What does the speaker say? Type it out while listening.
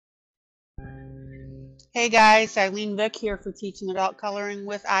Hey guys, ILene Vick here for Teaching Adult Coloring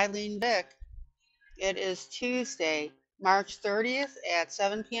with ILene Vick. It is Tuesday, March 30th at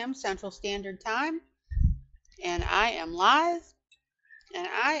 7 p.m. Central Standard Time, and I am live and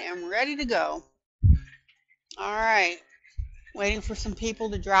I am ready to go. All right, waiting for some people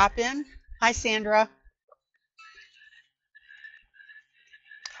to drop in. Hi Sandra.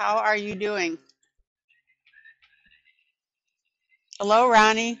 How are you doing? Hello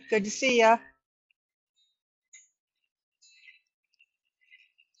Ronnie, good to see you.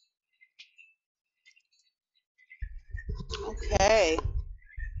 Okay.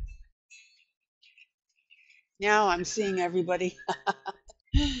 Now I'm seeing everybody.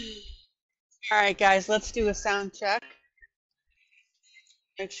 All right, guys, let's do a sound check.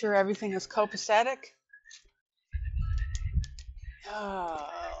 Make sure everything is copacetic. Oh.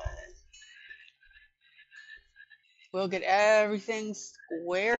 We'll get everything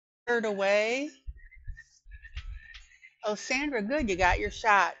squared away. Oh, Sandra, good, you got your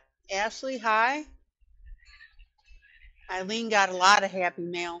shot. Ashley, hi. ILene got a lot of happy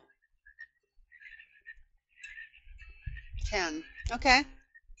mail. 10. Okay.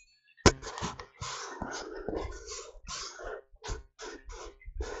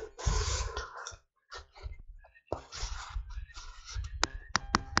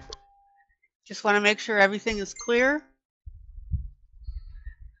 Just want to make sure everything is clear.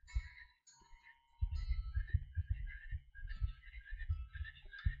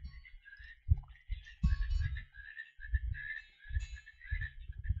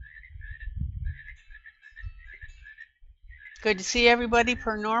 Good to see everybody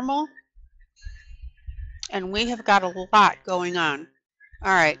per normal. And we have got a lot going on.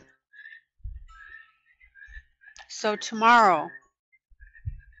 All right. So tomorrow,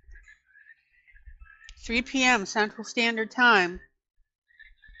 3 p.m. Central Standard Time,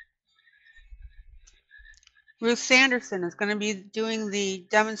 Ruth Sanderson is going to be doing the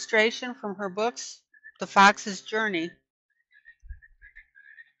demonstration from her books, The Fox's Journey.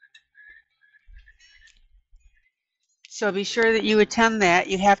 So be sure that you attend that.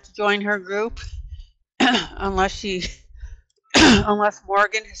 You have to join her group unless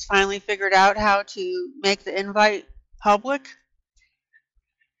Morgan has finally figured out how to make the invite public.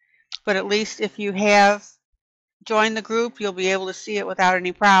 But at least if you have joined the group, you'll be able to see it without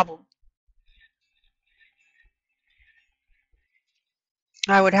any problem.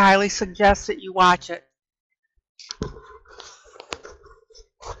 I would highly suggest that you watch it.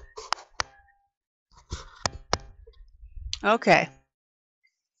 Okay.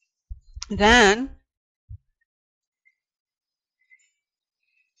 Then,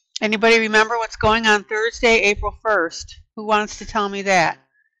 anybody remember what's going on Thursday, April 1st? Who wants to tell me that?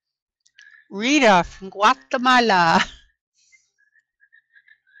 Rita from Guatemala.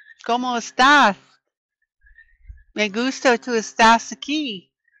 ¿Cómo estás? Me gusta tú estás aquí.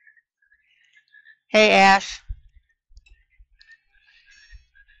 Hey, Ash.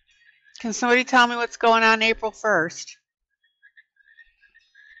 Can somebody tell me what's going on April 1st?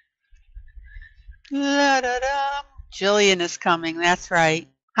 La, da, da. Gillian is coming, that's right.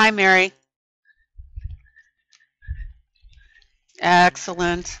 Hi, Mary.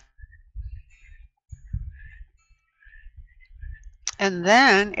 Excellent. And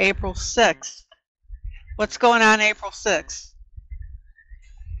then April 6th. What's going on April 6th?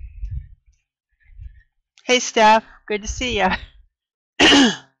 Hey, Steph. Good to see you.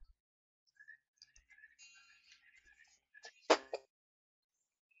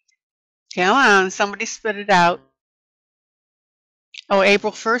 Come on, somebody spit it out. Oh,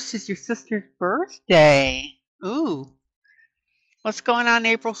 April 1st is your sister's birthday. Ooh. What's going on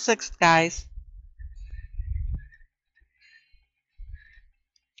April 6th, guys?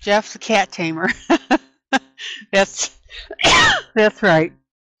 Jeff's a cat tamer. That's right.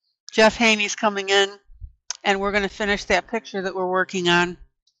 Jeff Haney's coming in, and we're going to finish that picture that we're working on.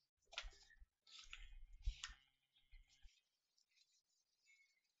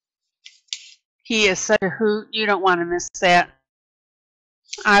 He is such a hoot. You don't want to miss that.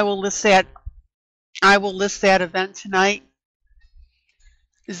 I will list that event tonight.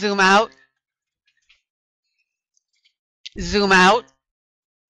 Zoom out. Zoom out.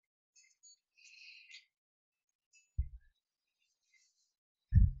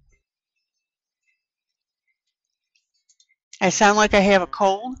 I sound like I have a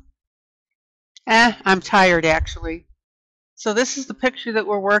cold. I'm tired actually. So this is the picture that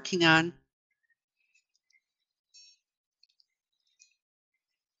we're working on.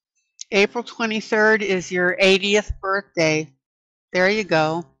 April 23rd is your 80th birthday. There you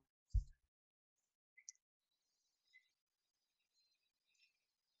go.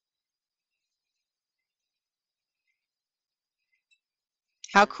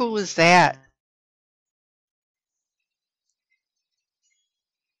 How cool is that?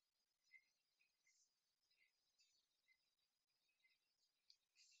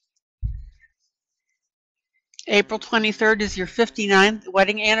 April 23rd is your 59th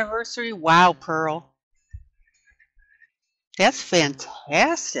wedding anniversary? Wow, Pearl. That's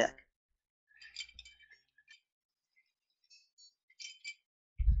fantastic.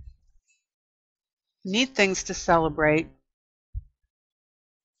 Neat things to celebrate.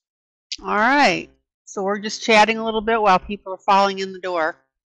 All right. So we're just chatting a little bit while people are falling in the door.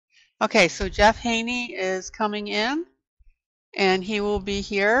 Okay, so Jeff Haney is coming in, and he will be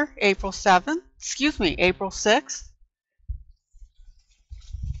here April 7th. Excuse me, April 6th.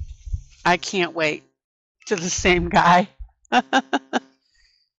 I can't wait. To the same guy.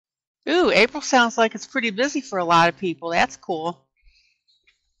 Ooh, April sounds like it's pretty busy for a lot of people. That's cool.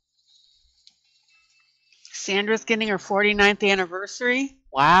 Sandra's getting her 49th anniversary.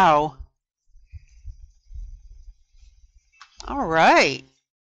 Wow. All right.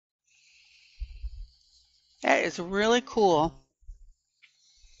 That is really cool.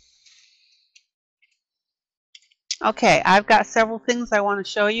 Okay, I've got several things I want to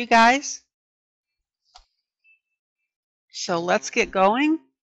show you guys. So let's get going.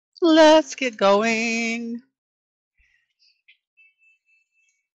 Let's get going.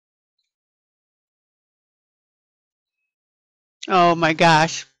 Oh my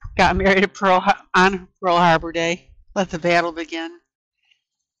gosh. Got married at on Pearl Harbor Day. Let the battle begin.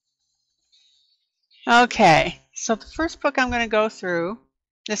 Okay, so the first book I'm going to go through,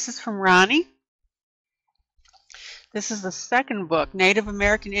 this is from Ronnie. This is the second book, Native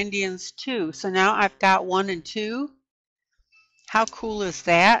American Indians 2. So now I've got 1 and 2. How cool is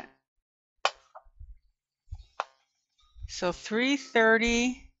that? So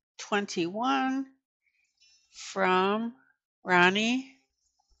 3/30/21 from Ronnie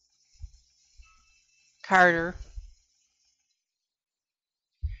Carter.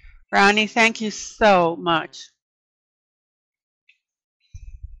 Ronnie, thank you so much.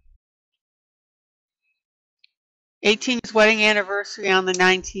 18th wedding anniversary on the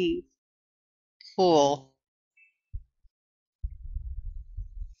 19th. Cool.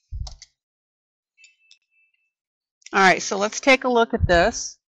 All right, so let's take a look at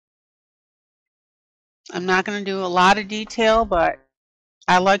this. I'm not going to do a lot of detail, but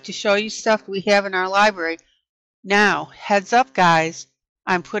I like to show you stuff we have in our library. Now, heads up, guys,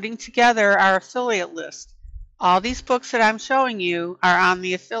 I'm putting together our affiliate list. All these books that I'm showing you are on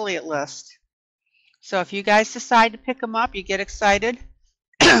the affiliate list. So if you guys decide to pick them up, you get excited,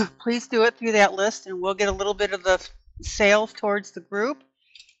 please do it through that list, and we'll get a little bit of the sales towards the group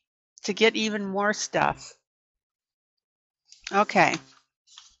to get even more stuff. Okay,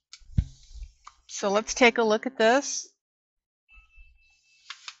 so let's take a look at this.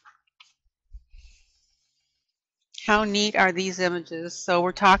 How neat are these images? So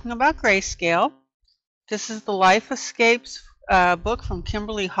we're talking about Grayscale. This is the Life Escapes book from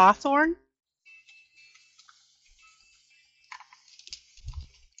KimberlyHawthorne.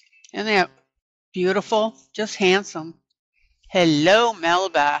 Isn't that beautiful? Just handsome. Hello,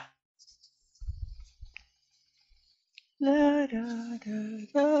 Melba. Da, da,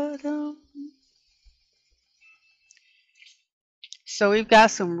 da, da. So we've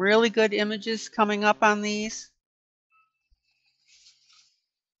got some really good images coming up on these.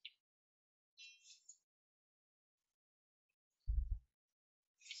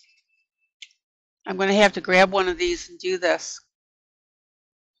 I'm going to have to grab one of these and do this.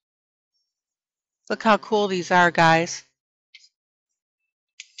 Look how cool these are, guys.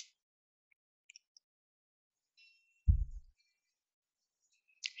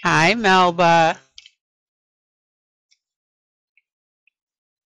 Hi, Melba.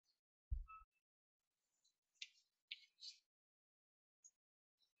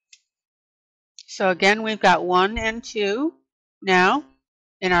 So again, we've got 1 and 2 now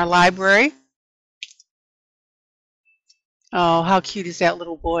in our library. Oh, how cute is that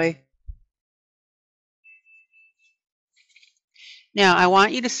little boy? Now, I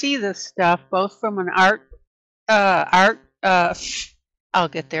want you to see this stuff both from an art, I'll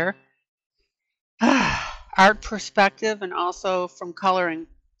get there, art perspective and also from coloring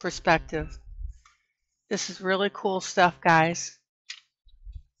perspective. This is really cool stuff, guys.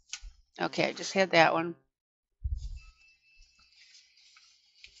 Okay, I just had that one.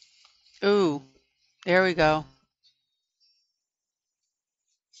 Ooh, there we go.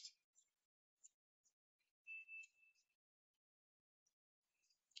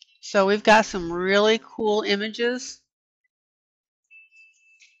 So we've got some really cool images.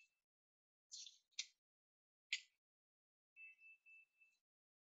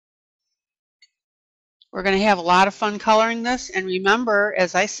 We're going to have a lot of fun coloring this. And remember,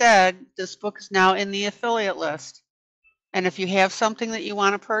 as I said, this book is now in the affiliate list. And if you have something that you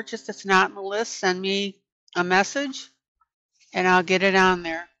want to purchase that's not in the list, send me a message and I'll get it on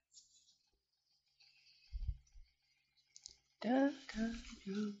there.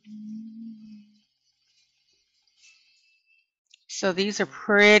 So these are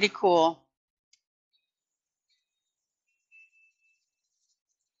pretty cool.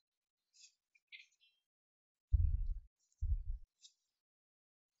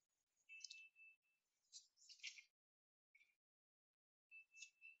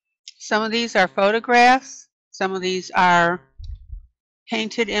 Some of these are photographs. Some of these are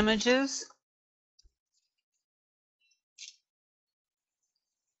painted images.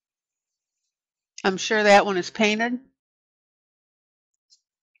 I'm sure that one is painted.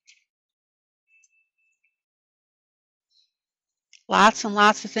 Lots and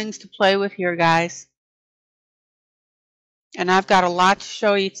lots of things to play with here, guys. And I've got a lot to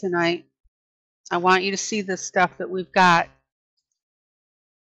show you tonight. I want you to see this stuff that we've got.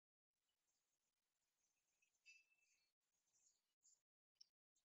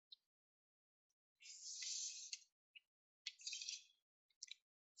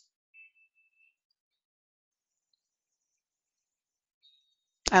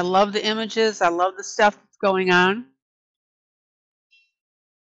 I love the images. I love the stuff that's going on.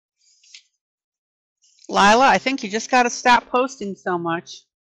 Lila, I think you just got to stop posting so much.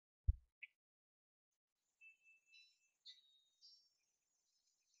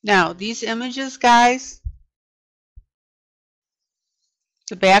 Now, these images, guys,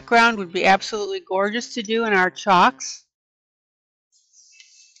 the background would be absolutely gorgeous to do in our chalks.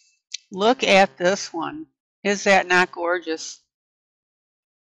 Look at this one. Is that not gorgeous?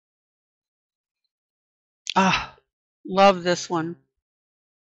 Ah, love this one.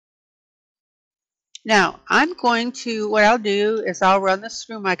 Now, what I'll do is I'll run this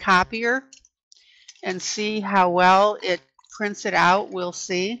through my copier and see how well it prints it out. We'll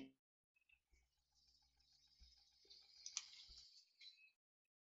see.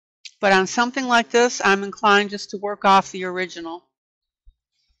 But on something like this, I'm inclined just to work off the original.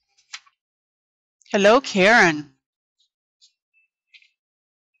 Hello, Karen.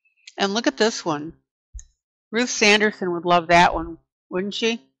 And look at this one. Ruth Sanderson would love that one, wouldn't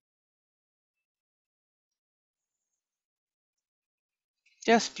she?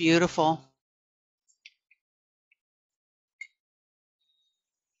 Just beautiful.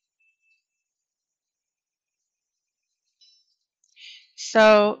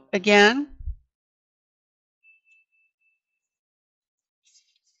 So, again,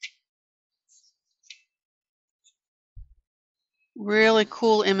 really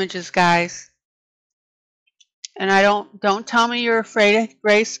cool images, guys. And don't tell me you're afraid of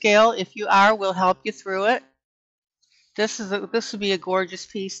grayscale. If you are, we'll help you through it. This would be a gorgeous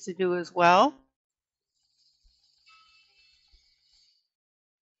piece to do as well.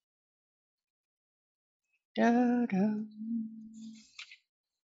 Da, da.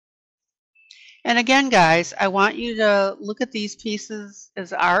 And again, guys, I want you to look at these pieces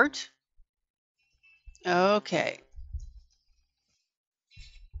as art. Okay.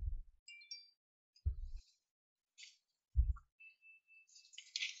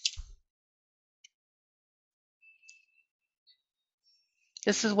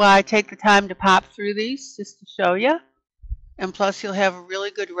 This is why I take the time to pop through these, just to show you. And plus, you'll have a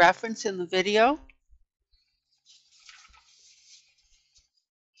really good reference in the video.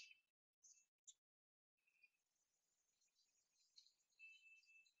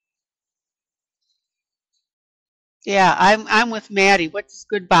 Yeah, I'm with Maddie. What does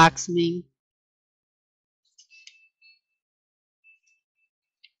good box mean?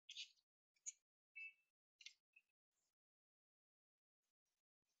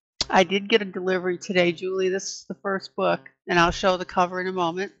 I did get a delivery today, Julie. This is the first book, and I'll show the cover in a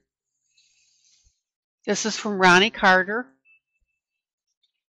moment. This is from Ronnie Carter.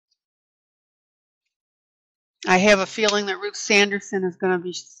 I have a feeling that Ruth Sanderson is going to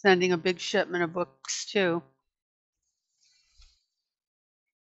be sending a big shipment of books too.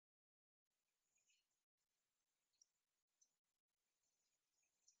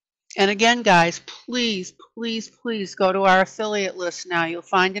 And again, guys, please, please, please go to our affiliate list now. You'll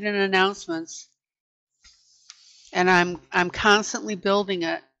find it in announcements. And I'm constantly building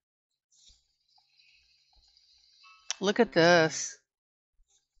it. Look at this.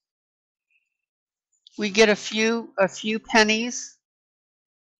 We get a few pennies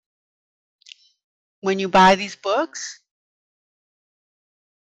when you buy these books.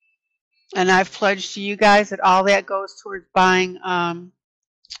 And I've pledged to you guys that all that goes towards buying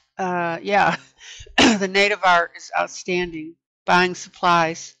Yeah, the native art is outstanding. Buying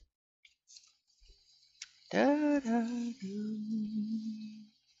supplies. Da, da, da.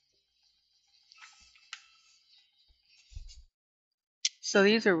 So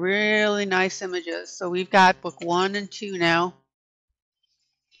these are really nice images. So we've got book 1 and 2 now.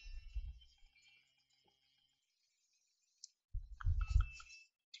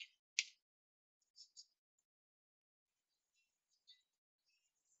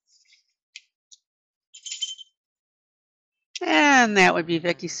 And that would be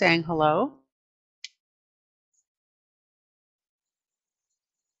Vicky saying hello.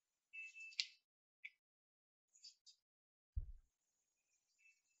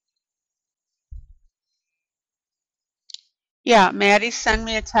 Yeah, Maddie, send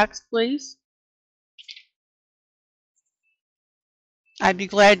me a text, please. I'd be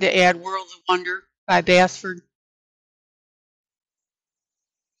glad to add Worlds of Wonder by Bassford.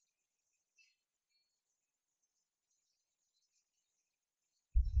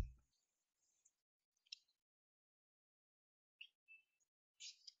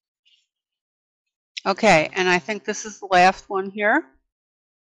 Okay, and I think this is the last one here.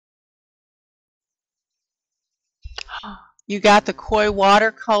 You got the Koi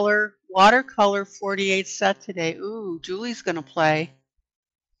watercolor 48 set today. Ooh, Julie's gonna play.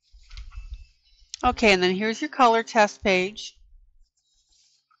 Okay, and then here's your color test page.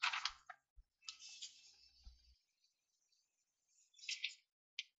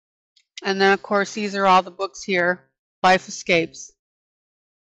 And then of course these are all the books here, Life Escapes,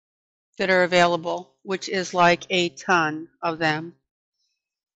 that are available, which is like a ton of them.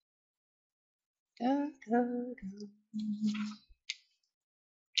 Da, da, da.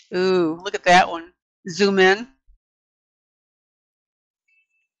 Ooh, look at that one. Zoom in.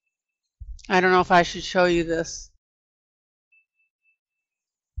 I don't know if I should show you this.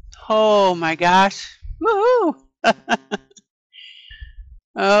 Oh my gosh. Woohoo!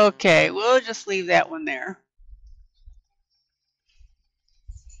 Okay, we'll just leave that one there.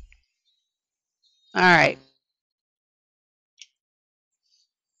 All right.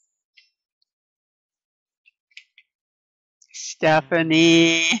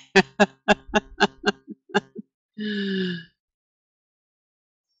 Stephanie.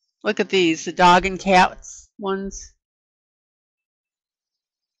 Look at these, the dog and cats ones.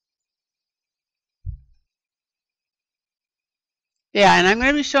 Yeah, and I'm going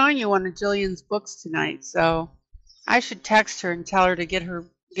to be showing you one of Gillian's books tonight, so I should text her and tell her to get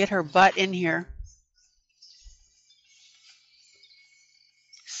her butt in here.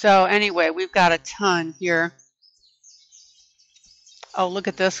 So anyway, we've got a ton here. Oh, look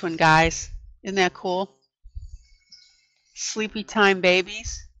at this one, guys. Isn't that cool? Sleepy Time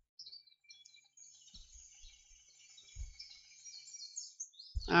Babies.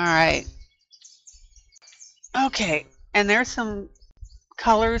 All right. Okay, and there's some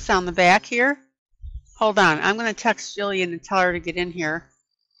colors on the back here. Hold on, I'm going to text Gillian and tell her to get in here.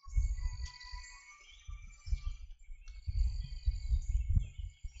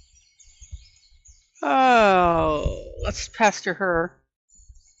 Oh, let's pester her.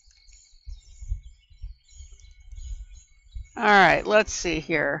 All right, let's see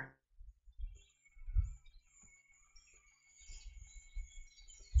here.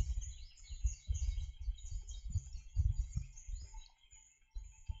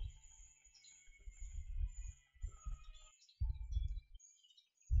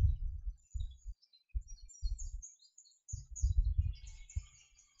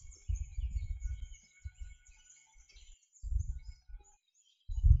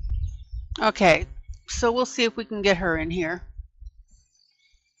 Okay, so we'll see if we can get her in here.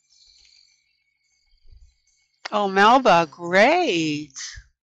 Oh, Melba, great.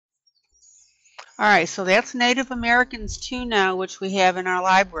 All right, so that's Native Americans 2 now, which we have in our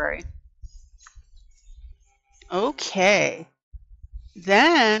library. Okay.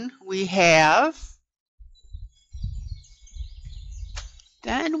 Then we have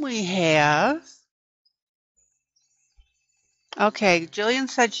okay, Gillian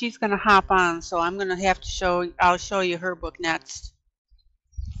said she's going to hop on, so I'm going to have to I'll show you her book next.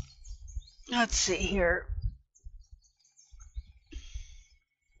 Let's see here.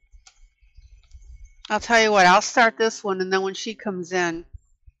 I'll tell you what, I'll start this one, and then when she comes in,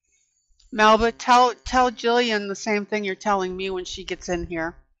 Melba, tell Gillian the same thing you're telling me when she gets in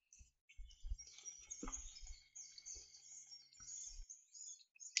here.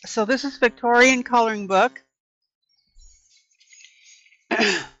 So this is Victorian Coloring book.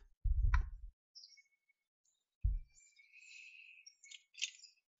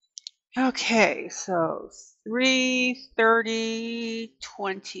 Okay, so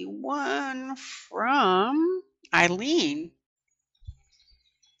 3:30:21 from ILene.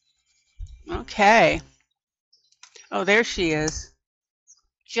 Okay. Oh, there she is.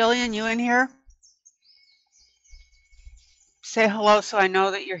 Gillian, you in here? Say hello so I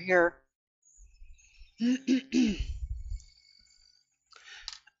know that you're here.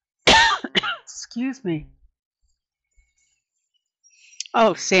 Excuse me.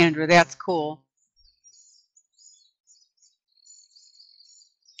 Oh, Sandra, that's cool.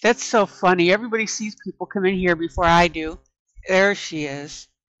 That's so funny. Everybody sees people come in here before I do. There she is.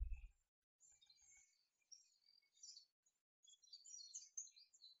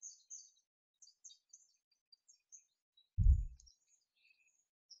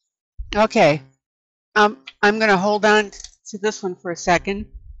 Okay. I'm going to hold on to this one for a second.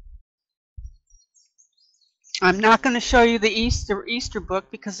 I'm not going to show you the Easter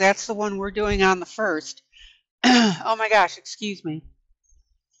book because that's the one we're doing on the 1st. Oh my gosh, excuse me.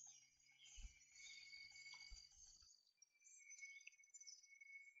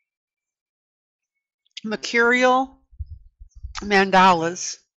 Mercurial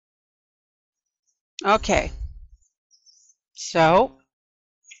Mangalas. Okay. So,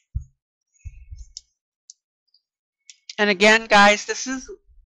 and again, guys, this is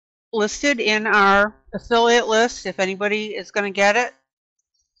listed in our affiliate list. If anybody is going to get it,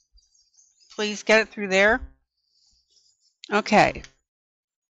 please get it through there. Okay.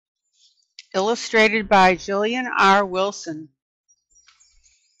 Illustrated by Gillian Wilson.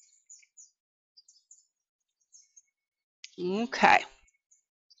 Okay.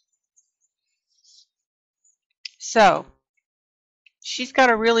 So, she's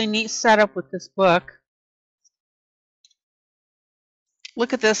got a really neat setup with this book.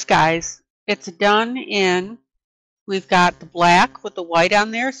 Look at this, guys. It's done in, we've got the black with the white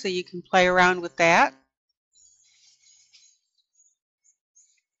on there, so you can play around with that.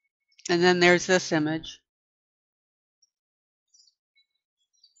 And then there's this image.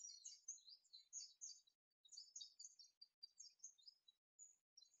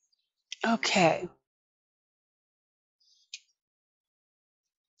 Okay.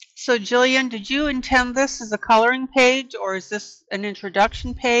 So Gillian, did you intend this as a coloring page, or is this an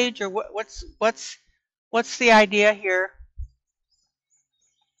introduction page, or what's the idea here?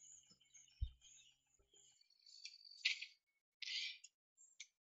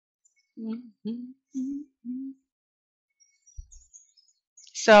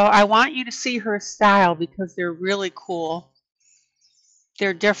 So I want you to see her style because they're really cool.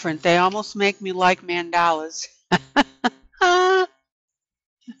 They're different. They almost make me like mandalas.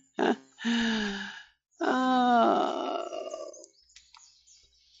 Oh.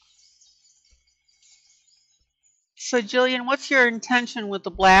 So Gillian, what's your intention with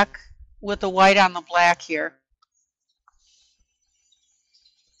the black, with the white on the black here?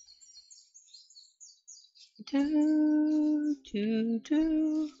 Do, do,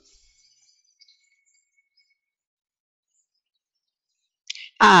 do.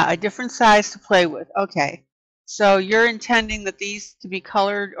 Ah, a different size to play with. Okay. So you're intending that these to be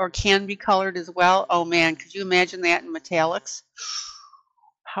colored or can be colored as well? Oh man, could you imagine that in metallics?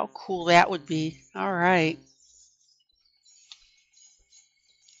 How cool that would be. All right.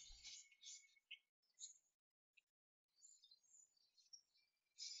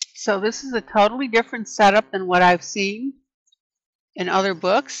 So this is a totally different setup than what I've seen in other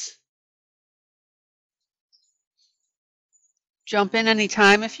books. Jump in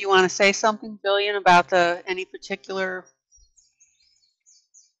anytime if you want to say something, Gillian, about any particular.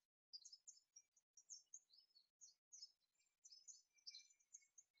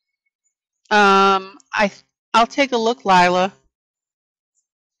 I'll take a look, Lila.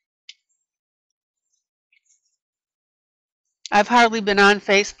 I've hardly been on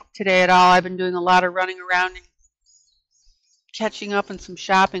Facebook today at all. I've been doing a lot of running around and catching up on some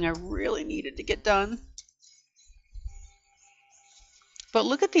shopping I really needed to get done. But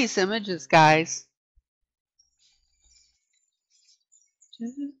look at these images, guys.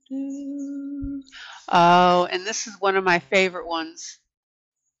 Oh, and this is one of my favorite ones.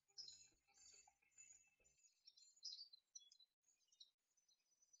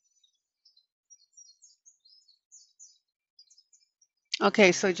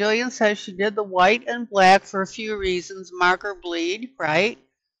 Okay, so Gillian says she did the white and black for a few reasons. Marker bleed, right?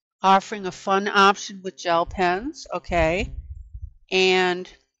 Offering a fun option with gel pens, okay. And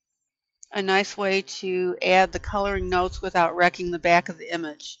a nice way to add the coloring notes without wrecking the back of the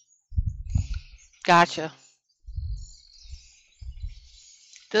image. Gotcha.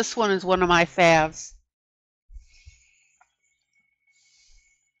 This one is one of my faves.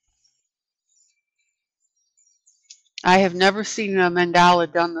 I have never seen a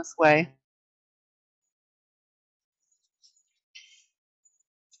mandala done this way.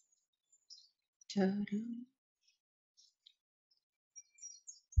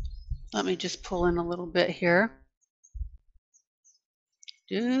 Let me just pull in a little bit here.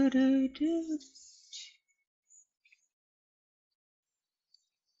 The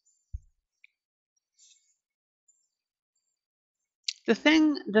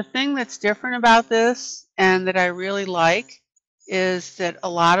thing that's different about this and that I really like is that a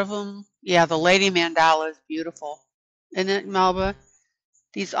lot of them, yeah, the lady mandala is beautiful. Isn't it, Melba?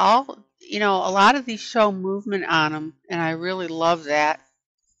 These all, a lot of these show movement on them, and I really love that.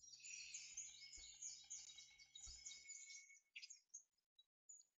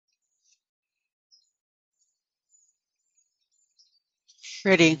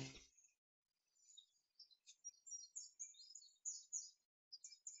 Pretty.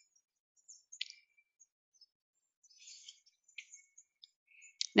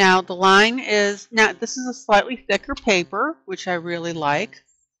 Now the line is, now this is a slightly thicker paper, which I really like.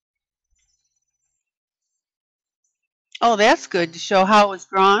 Oh, that's good to show how it was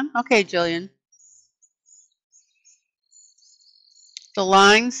drawn. Okay, Gillian. The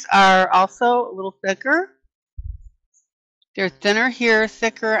lines are also a little thicker. They're thinner here,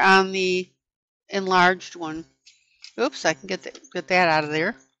 thicker on the enlarged one. Oops, I can get that out of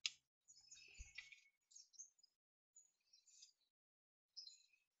there.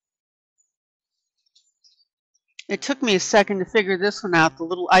 It took me a second to figure this one out, the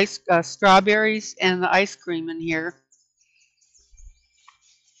little strawberries and the ice cream in here.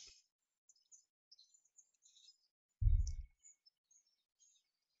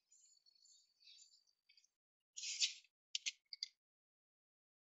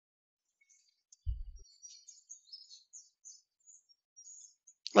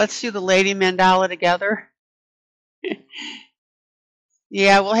 Let's do the lady mandala together.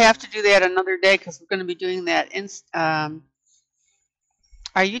 Yeah, we'll have to do that another day because we're going to be doing that.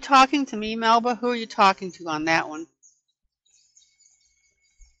 Are you talking to me, Melba? Who are you talking to on that one?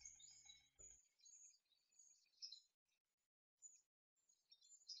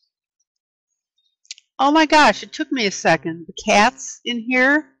 Oh my gosh, it took me a second. The cat's in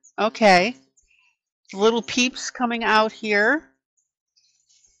here. Okay. The little peeps coming out here.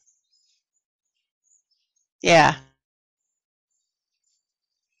 Yeah.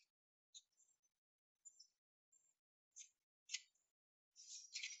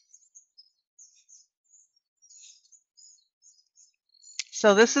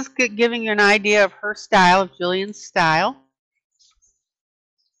 So this is giving you an idea of her style, of Gillian's style.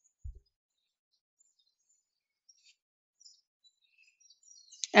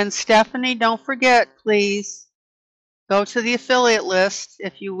 And Stephanie, don't forget, please, go to the affiliate list,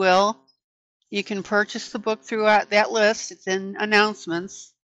 if you will. You can purchase the book through that list. It's in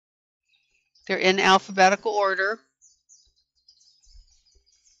announcements. They're in alphabetical order.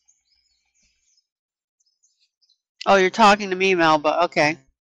 Oh, you're talking to me, Melba. Okay.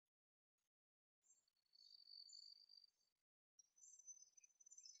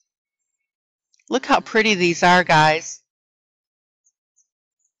 Look how pretty these are, guys.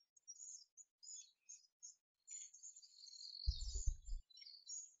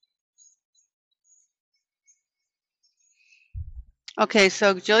 Okay,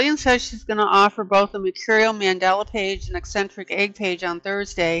 so Gillian says she's going to offer both a Mercurial Mandala page and Eccentric egg page on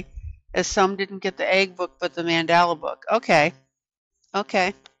Thursday, as some didn't get the egg book but the Mandala book. Okay.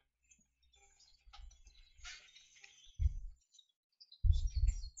 Okay.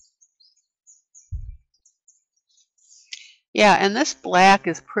 Yeah, and this black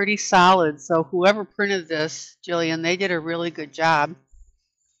is pretty solid, so whoever printed this, Gillian, they did a really good job.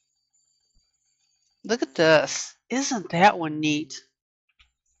 Look at this. Isn't that one neat?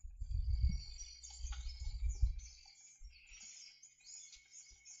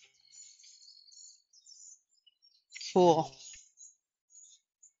 Cool.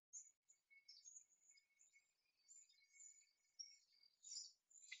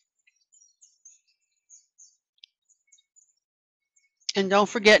 And don't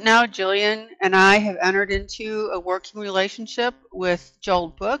forget now, Gillian and I have entered into a working relationship with Joel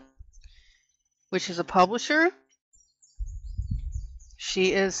Book, which is a publisher.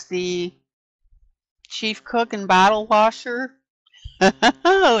 She is the chief cook and bottle washer of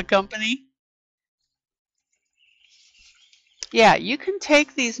the company. Yeah, you can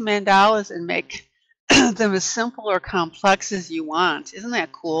take these mandalas and make them as simple or complex as you want. Isn't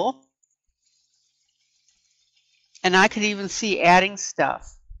that cool? And I could even see adding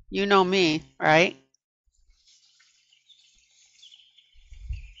stuff. You know me, right?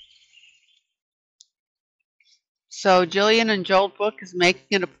 So Gillian and Jolt Book is making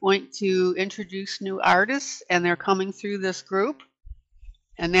it a point to introduce new artists, and they're coming through this group.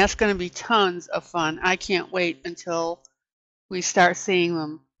 And that's going to be tons of fun. I can't wait until we start seeing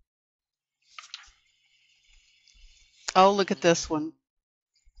them. Oh, look at this one.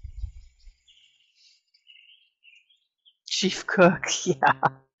 Chief Cook, yeah.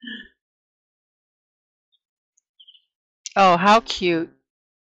 Oh, how cute.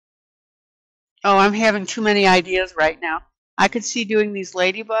 Oh, I'm having too many ideas right now. I could see doing these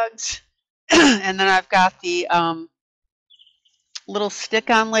ladybugs. And then I've got the little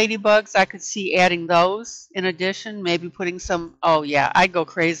stick-on ladybugs. I could see adding those in addition, maybe putting some, oh yeah, I'd go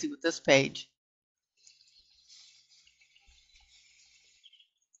crazy with this page.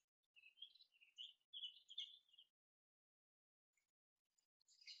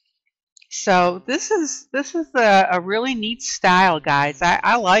 So this is a really neat style, guys.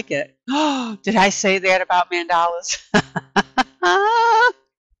 I like it. Oh, did I say that about mandalas?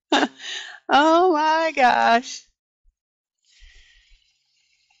 Oh my gosh.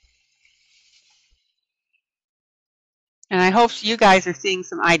 And I hope you guys are seeing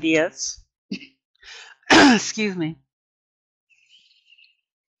some ideas. Excuse me.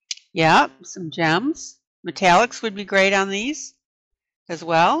 Yeah, some gems. Metallics would be great on these as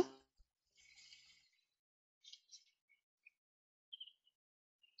well.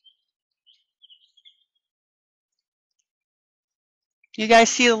 You guys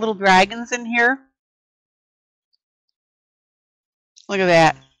see the little dragons in here? Look at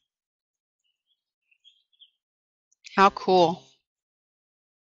that. How cool.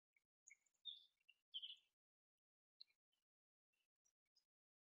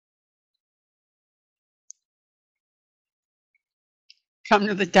 Come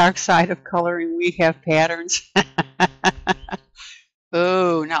to the dark side of coloring. We have patterns.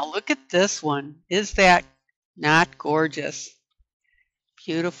 Oh, now look at this one. Is that not gorgeous?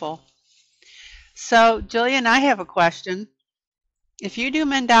 Beautiful. So, Jillian, I have a question. If you do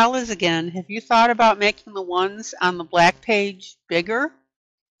mandalas again, have you thought about making the ones on the black page bigger?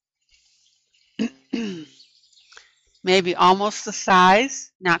 Maybe almost the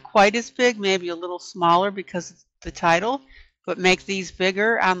size, not quite as big, maybe a little smaller because of the title, but make these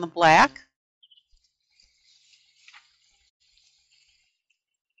bigger on the black.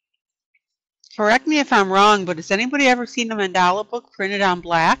 Correct me if I'm wrong, but has anybody ever seen a mandala book printed on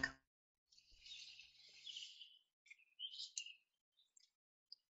black?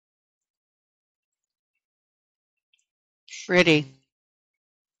 Pretty.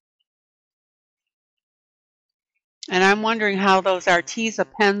 And I'm wondering how those Arteza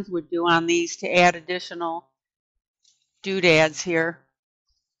pens would do on these to add additional doodads here.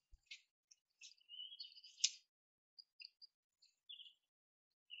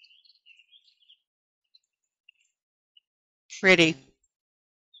 Pretty.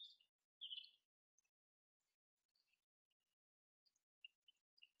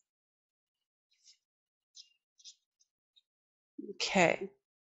 Okay.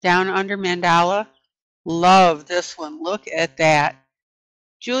 Down under mandala. Love this one. Look at that.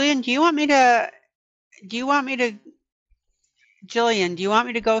 Julian, Jillian, do you want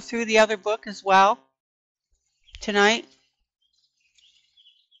me to go through the other book as well tonight?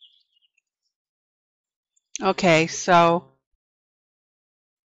 Okay, so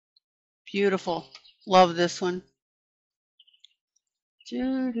beautiful. Love this one.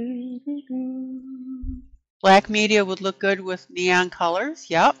 Black media would look good with neon colors.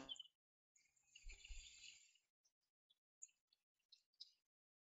 Yep.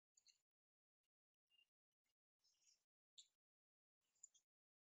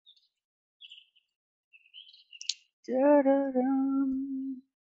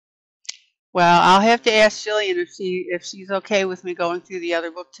 Well, I'll have to ask Jillian if she's okay with me going through the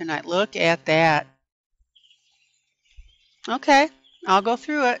other book tonight. Look at that. Okay, I'll go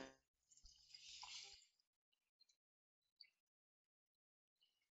through it.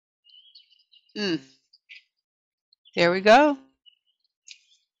 There we go.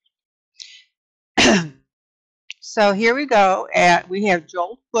 So here we go. We have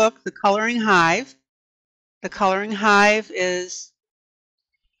Jolt's book, The Coloring Hive. The Coloring Hive is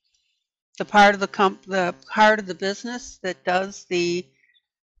the part of the business that does the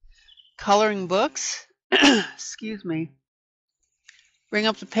coloring books. Excuse me. Bring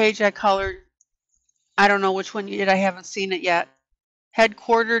up the page I colored. I don't know which one you did. I haven't seen it yet.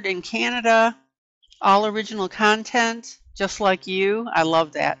 Headquartered in Canada. All original content, just like you. I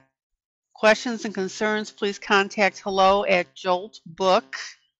love that. Questions and concerns, please contact hello@joltbook,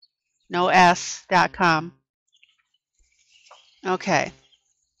 no s.com. Okay.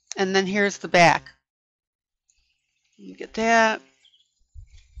 And then here's the back. You get that.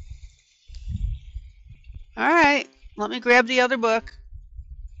 All right, let me grab the other book.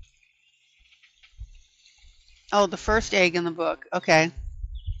 Oh, the first egg in the book. Okay.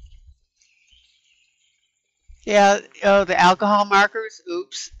 Yeah, oh, the alcohol markers.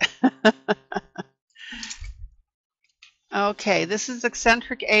 Oops. Okay, this is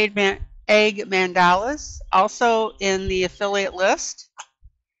Eccentric Egg Mandalas, also in the affiliate list.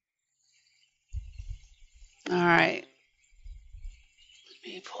 All right.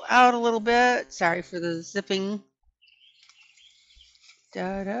 Let me pull out a little bit. Sorry for the zipping.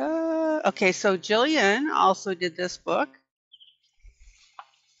 Da-da. Okay, so Gillian also did this book.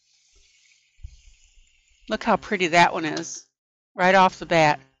 Look how pretty that one is, right off the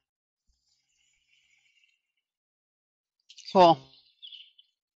bat. Cool.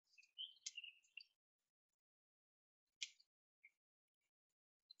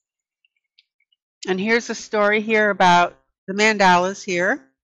 And here's a story here about the mandalas here.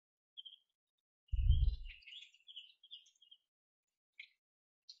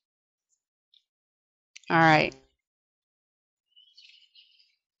 All right.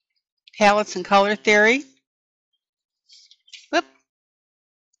 Palettes and color theory. Whoop.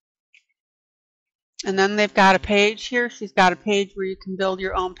 And then they've got a page here. She's got a page where you can build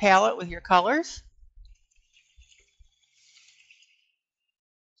your own palette with your colors.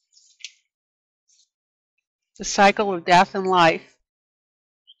 The cycle of death and life.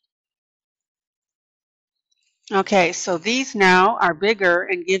 Okay, so these now are bigger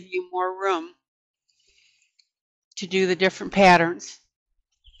and give you more room to do the different patterns.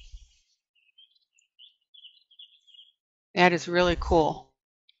 That is really cool.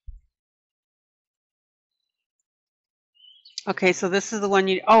 Okay, so this is the one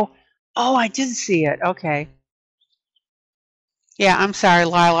you, oh, I did see it. Okay. Yeah, I'm sorry,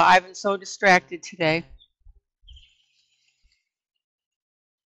 Lila. I've been so distracted today.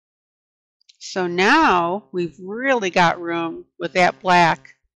 So now we've really got room with that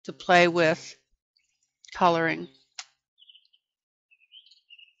black to play with coloring.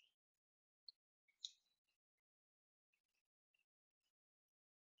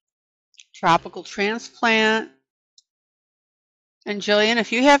 Tropical transplant. And Jillian,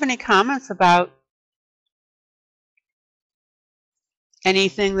 if you have any comments about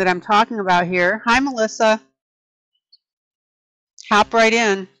anything that I'm talking about here, hi Melissa. Hop right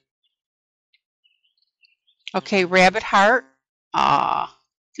in. Okay, rabbit heart. Ah,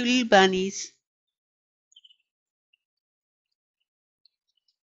 two little bunnies.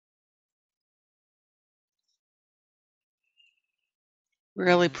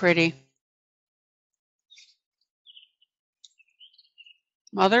 Really pretty.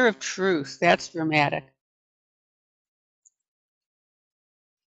 Mother of Truth. That's dramatic.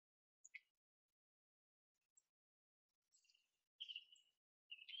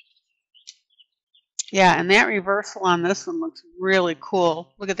 Yeah, and that reversal on this one looks really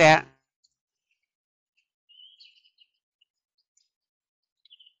cool. Look at that.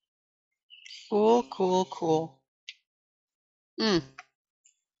 Cool, cool, cool.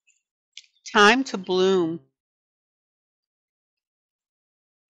 Time to bloom.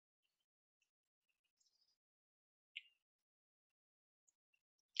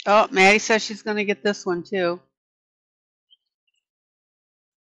 Oh, Maddie says she's going to get this one too.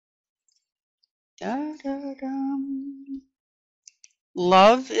 Da, da, da.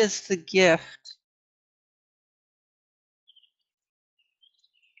 Love is the gift.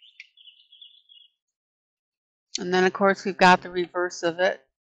 And then, of course, we've got the reverse of it.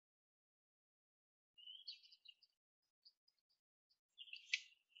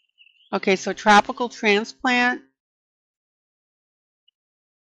 Okay, so tropical transplant.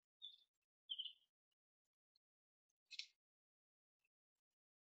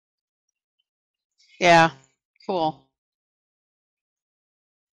 Yeah, cool.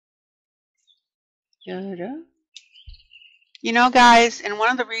 Da, da. You know, guys, and one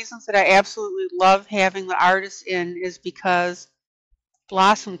of the reasons that I absolutely love having the artists in is because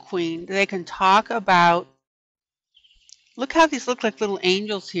Blossom Queen, they can talk about, look how these look like little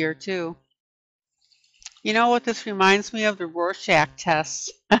angels here, too. You know what this reminds me of? The Rorschach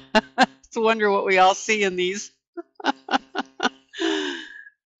tests. It's a wonder what we all see in these.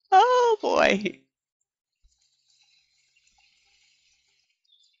 Oh, boy.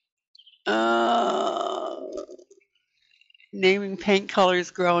 Naming paint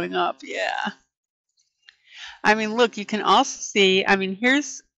colors growing up, yeah. I mean, look, you can also see, I mean,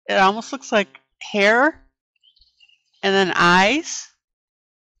 here's, it almost looks like hair and then eyes.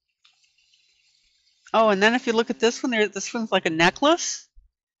 Oh, and then if you look at this one, this one's like a necklace.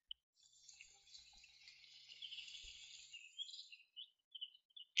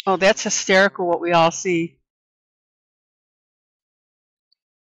 Oh, that's hysterical what we all see.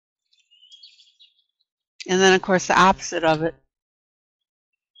 And then, of course, the opposite of it.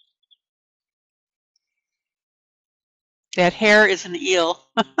 That hair is an eel.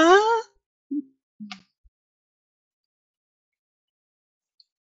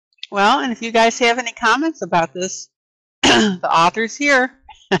 Well, and if you guys have any comments about this, the author's here.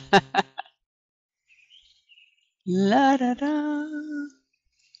 La da da.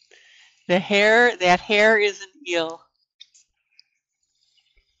 That hair is an eel.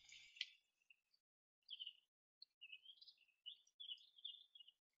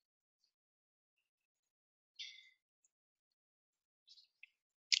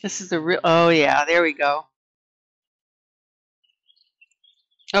 This is the real, oh yeah, there we go.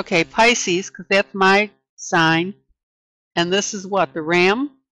 Okay, Pisces, because that's my sign. And this is what, the ram?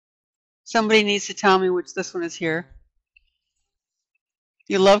 Somebody needs to tell me which this one is here.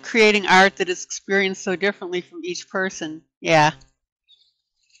 You love creating art that is experienced so differently from each person. Yeah.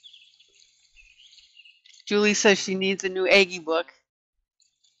 Julie says she needs a new Aggie book.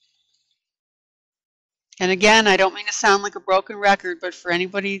 And again, I don't mean to sound like a broken record, but for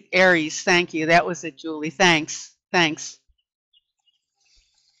anybody, Aries, thank you. That was it, Julie. Thanks. Thanks.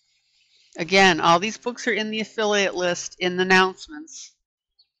 Again, all these books are in the affiliate list in the announcements.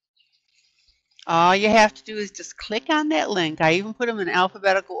 All you have to do is just click on that link. I even put them in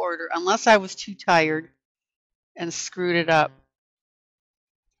alphabetical order, unless I was too tired and screwed it up.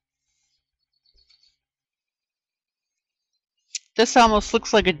 This almost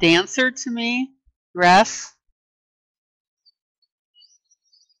looks like a dancer to me. Dress.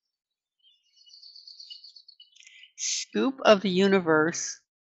 Scoop of the universe.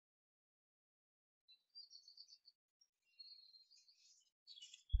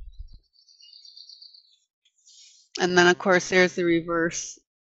 And then, of course, there's the reverse.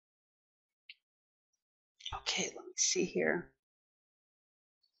 Okay, let me see here.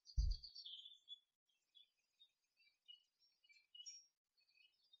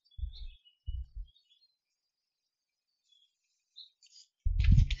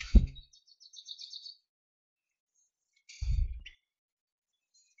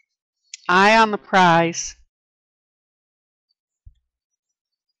 Eye on the prize.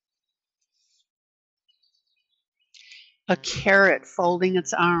 A carrot folding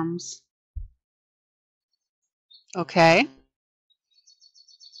its arms. Okay.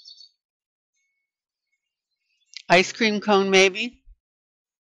 Ice cream cone, maybe.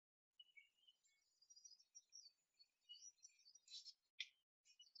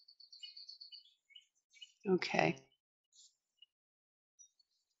 Okay.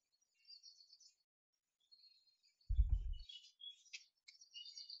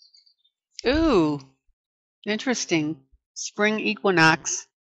 Ooh, interesting. Spring equinox.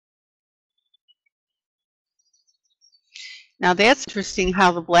 Now that's interesting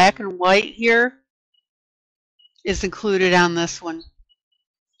how the black and white here is included on this one.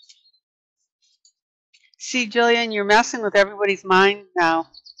 See, Gillian, you're messing with everybody's mind now.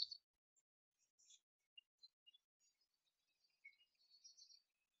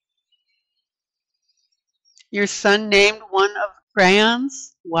 Your son named one of the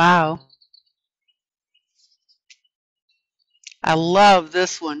crayons? Wow. I love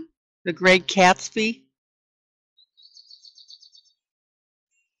this one. The Great Gatsby.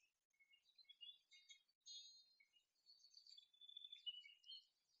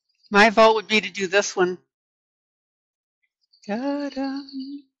 My vote would be to do this one. Ta-da.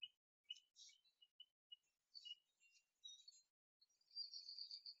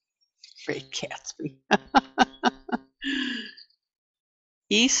 Great Gatsby.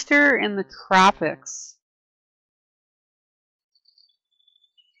 Easter in the tropics.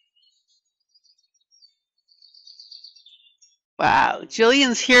 Wow.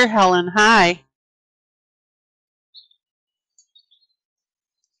 Jillian's here, Helen. Hi.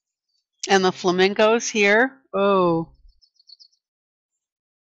 And the flamingo's here. Oh.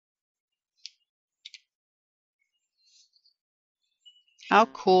 How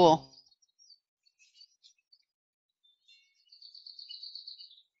cool.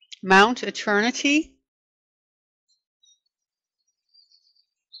 Mount Eternity.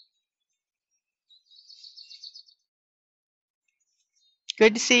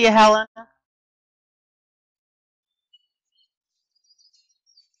 Good to see you, Helen.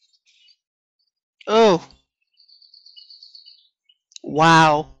 Oh.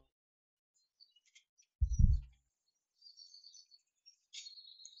 Wow.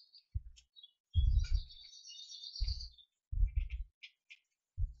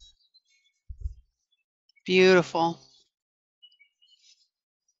 Beautiful.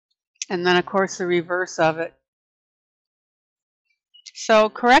 And then, of course, the reverse of it. So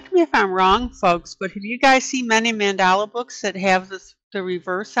correct me if I'm wrong, folks, but have you guys seen many mandala books that have the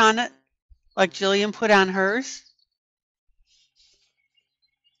reverse on it, like Gillian put on hers?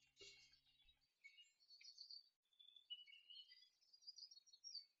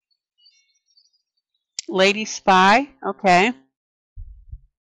 Lady Spy, okay.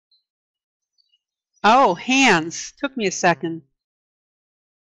 Oh, hands. Took me a second.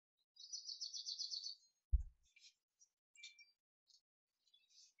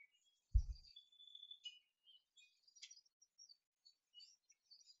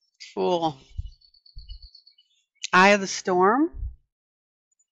 Cool. Eye of the Storm.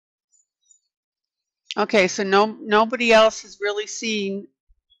 Okay, so nobody else has really seen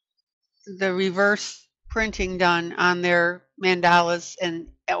the reverse printing done on their mandalas, and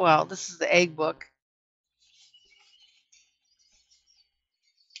well, this is the egg book.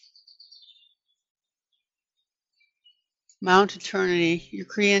 Mount Eternity.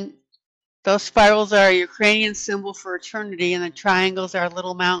 Ukrainian. Those spirals are a Ukrainian symbol for eternity, and the triangles are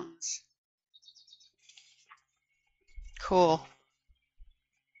little mountains. Cool.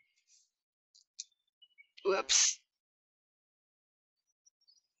 Whoops.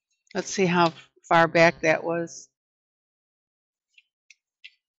 Let's see how far back that was.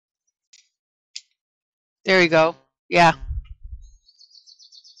 There you go. Yeah.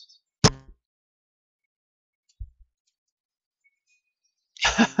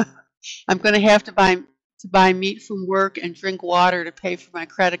 I'm going to have to buy meat from work and drink water to pay for my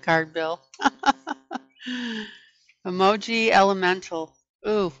credit card bill. Emoji Elemental.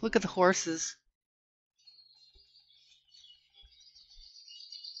 Ooh, look at the horses.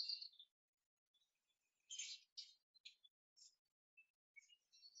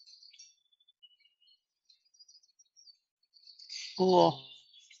 Cool.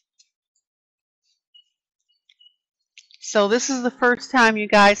 So this is the first time you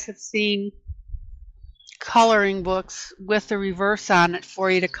guys have seen coloring books with the reverse on it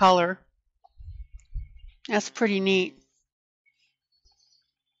for you to color. That's pretty neat.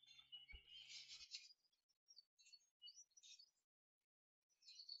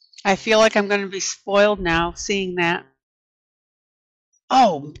 I feel like I'm going to be spoiled now seeing that.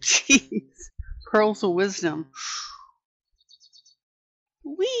 Oh, jeez. Pearls of Wisdom.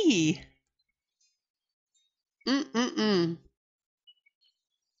 Wee. Mm-mm-mm.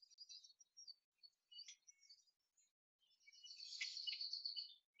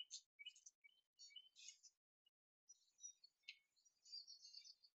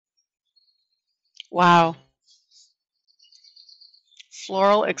 Wow.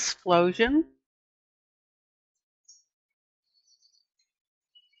 Floral Explosion.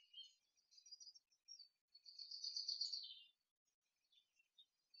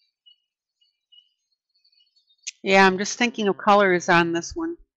 Yeah, I'm just thinking of colors on this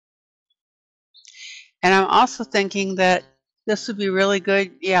one. And I'm also thinking that this would be really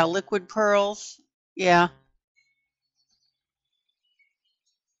good. Yeah, liquid pearls. Yeah.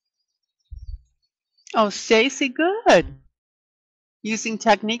 Oh, Stacy, good. Using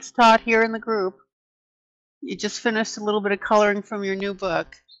techniques taught here in the group. You just finished a little bit of coloring from your new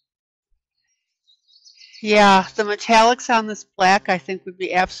book. Yeah, the metallics on this black I think would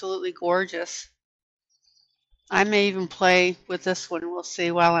be absolutely gorgeous. I may even play with this one. We'll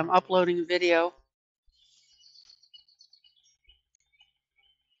see while I'm uploading a video.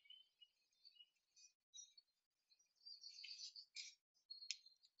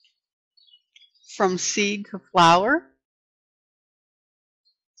 From seed to flower.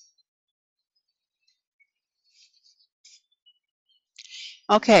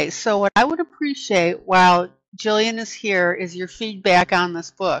 Okay, so what I would appreciate while Gillian is here is your feedback on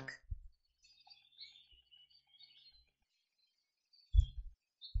this book.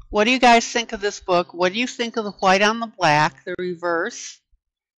 What do you guys think of this book? What do you think of the white on the black, the reverse?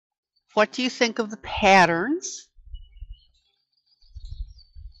 What do you think of the patterns?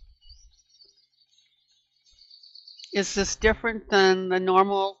 Is this different than the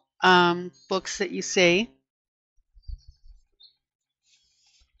normal books that you see?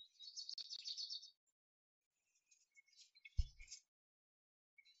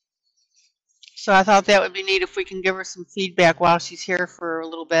 So I thought that would be neat if we can give her some feedback while she's here for a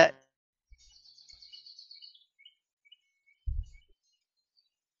little bit.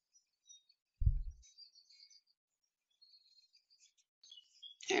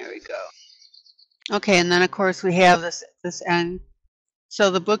 There we go. Okay, and then of course we have this end. So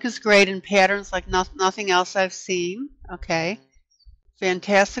the book is great in patterns like nothing else I've seen. Okay.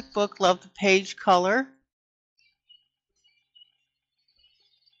 Fantastic book. Love the page color.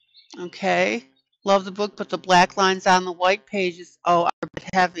 Okay. Love the book, but the black lines on the white pages, are a bit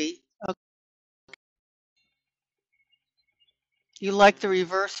heavy. Okay. You like the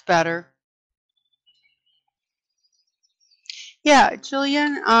reverse better. Yeah,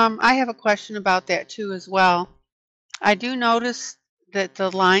 Jillian, I have a question about that too as well. I do notice that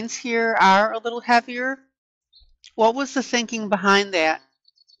the lines here are a little heavier. What was the thinking behind that?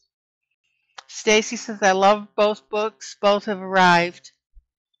 Stacy says, I love both books. Both have arrived.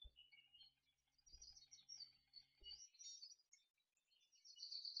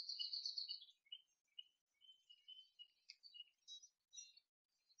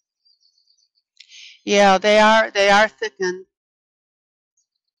 Yeah, they are thickened.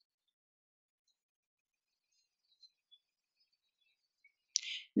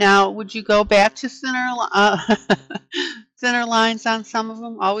 Now, would you go back to thinner lines on some of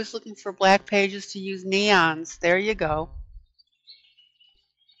them? Always looking for black pages to use neons. There you go.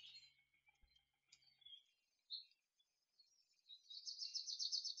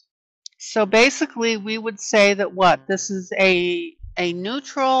 So basically, we would say that what? This is a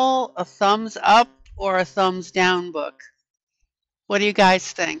neutral, a thumbs up, or a thumbs down book. What do you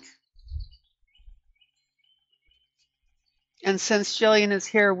guys think? And since Jillian is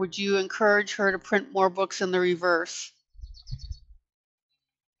here, would you encourage her to print more books in the reverse?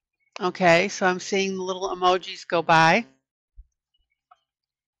 Okay, so I'm seeing the little emojis go by.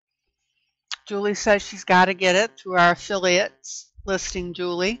 Julie says she's got to get it through our affiliates listing,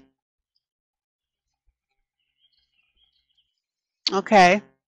 Julie. Okay,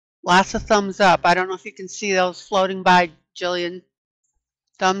 lots of thumbs up. I don't know if you can see those floating by, Jillian.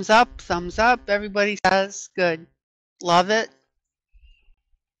 Thumbs up, everybody says. Good. Love it.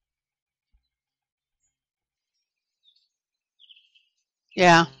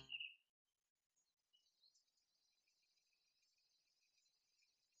 Yeah,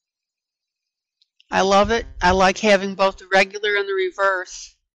 I love it. I like having both the regular and the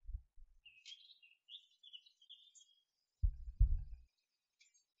reverse.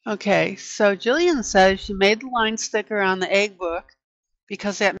 Okay, so Jillian says she made the line sticker on the egg book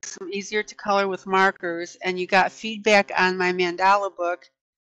because that makes them easier to color with markers, and you got feedback on my mandala book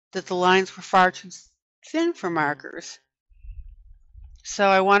that the lines were far too thin for markers. So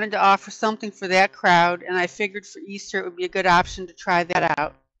I wanted to offer something for that crowd, and I figured for Easter it would be a good option to try that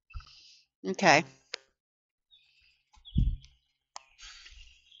out. Okay.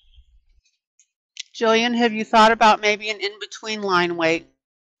 Jillian, have you thought about maybe an in-between line weight?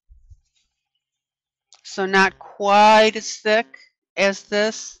 So not quite as thick as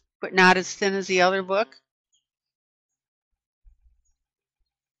this, but not as thin as the other book?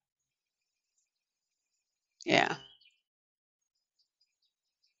 Yeah.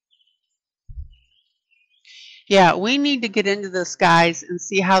 Yeah, we need to get into this, guys, and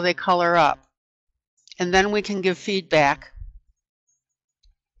see how they color up. And then we can give feedback.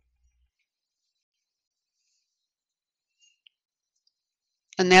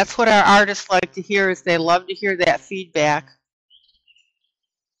 And that's what our artists like to hear, is they love to hear that feedback.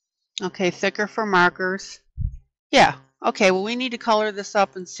 Okay, thicker for markers. Yeah, okay, well, we need to color this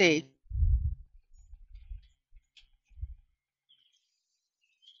up and see.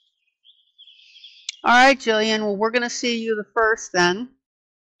 All right, Jillian, well, we're going to see you the first then.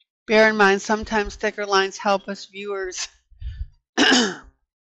 Bear in mind, sometimes thicker lines help us viewers to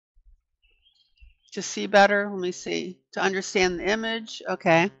see better. Let me see. To understand the image.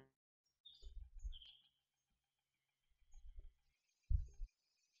 Okay.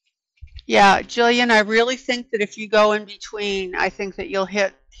 Yeah, Jillian, I really think that if you go in between, I think that you'll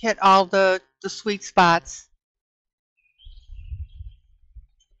hit all the sweet spots.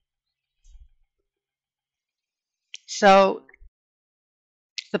 So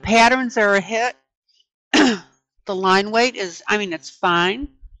the patterns are a hit. The line weight is, I mean, it's fine,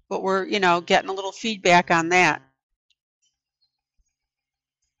 but we're, getting a little feedback on that.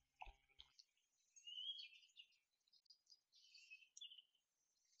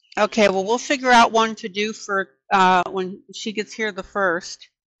 Okay, well, we'll figure out one to do for when she gets here the first.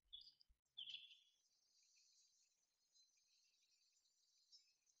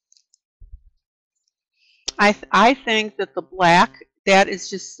 I think that the black, that is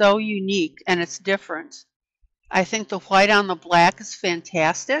just so unique and it's different. I think the white on the black is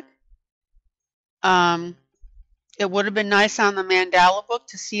fantastic. It would have been nice on the mandala book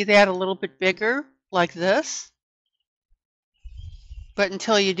to see that a little bit bigger, like this. But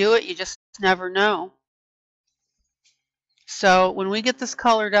until you do it, you just never know. So when we get this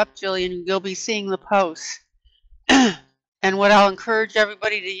colored up, Jillian, you'll be seeing the posts. And what I'll encourage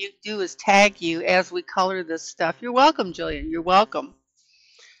everybody to do is tag you as we color this stuff. You're welcome, Jillian. You're welcome.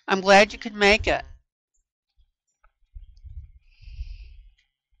 I'm glad you could make it.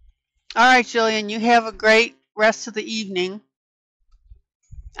 All right, Gillian, you have a great rest of the evening.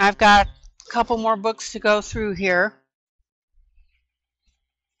 I've got a couple more books to go through here.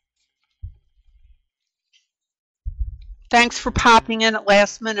 Thanks for popping in at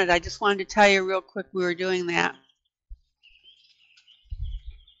last minute. I just wanted to tell you real quick we were doing that.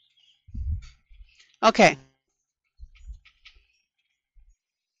 Okay.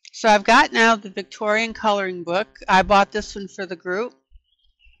 So I've got now the Victorian Coloring book. I bought this one for the group.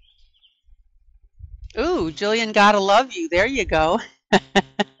 Ooh, Gillian, gotta love you. There you go.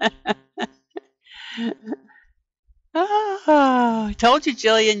 Oh, I told you,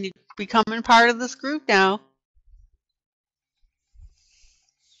 Gillian, you're becoming part of this group now.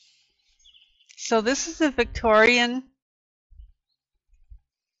 So this is a Victorian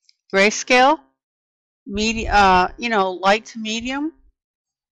Grayscale, light to medium.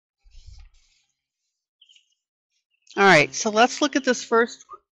 All right, so let's look at this first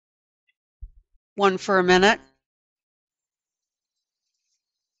one for a minute.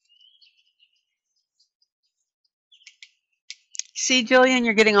 See, Gillian,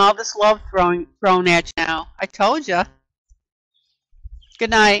 you're getting all this love thrown at you now. I told you. Good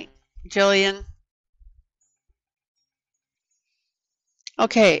night, Gillian.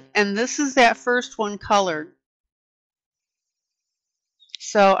 Okay, and this is that first one colored.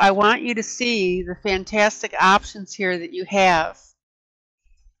 So I want you to see the fantastic options here that you have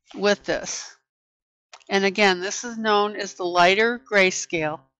with this. And again, this is known as the lighter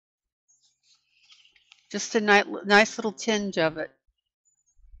grayscale. Just a nice little tinge of it.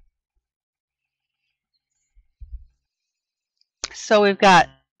 So we've got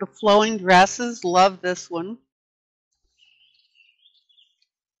the flowing dresses. Love this one.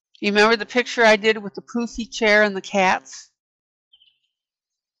 You remember the picture I did with the poofy chair and the cats?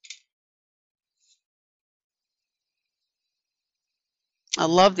 I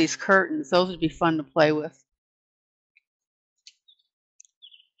love these curtains. Those would be fun to play with.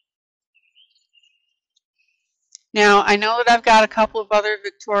 Now, I know that I've got a couple of other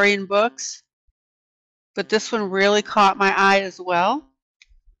Victorian books, but this one really caught my eye as well.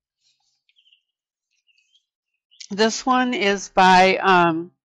 This one is by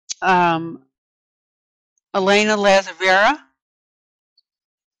Alena Lazareva.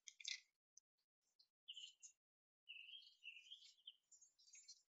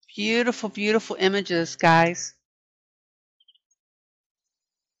 Beautiful, beautiful images, guys.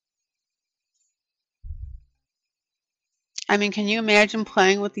 I mean, can you imagine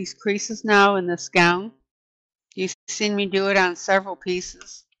playing with these creases now in this gown? You've seen me do it on several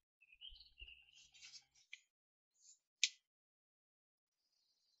pieces.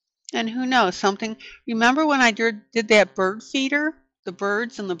 And who knows, something. Remember when I did that bird feeder? The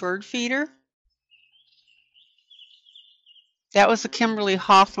birds and the bird feeder? That was a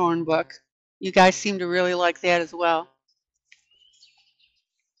KimberlyHawthorne book. You guys seem to really like that as well.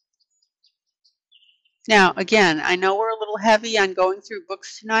 Now, again, I know we're a little heavy on going through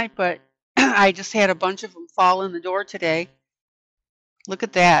books tonight, but I just had a bunch of them fall in the door today. Look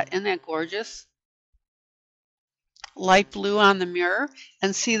at that. Isn't that gorgeous? Light blue on the mirror.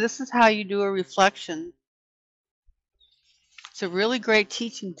 And see, this is how you do a reflection. It's a really great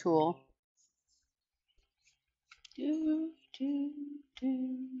teaching tool.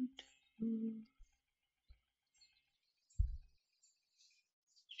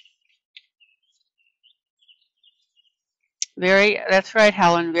 That's right,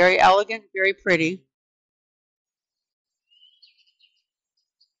 Helen. Very elegant, very pretty.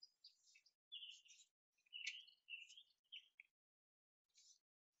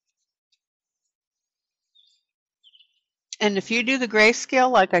 And if you do the grayscale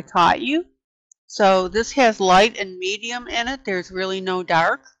like I taught you, so this has light and medium in it. There's really no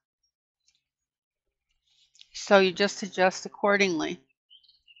dark. So you just adjust accordingly.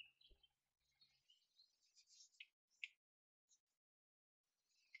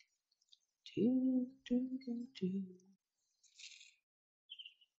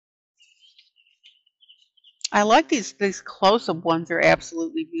 I like these close-up ones. Are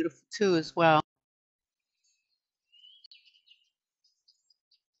absolutely beautiful too as well.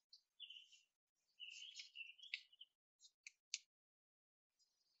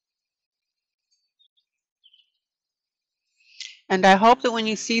 And I hope that when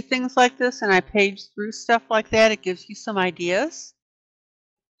you see things like this and I page through stuff like that, it gives you some ideas.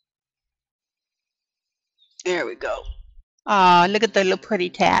 There we go. Ah, look at the little pretty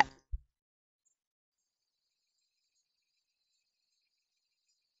tat.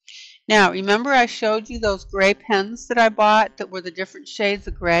 Now, remember I showed you those gray pens that I bought that were the different shades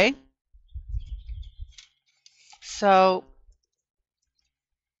of gray? So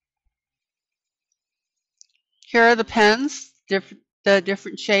here are the pens, the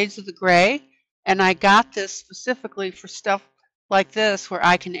different shades of the gray, and I got this specifically for stuff like this where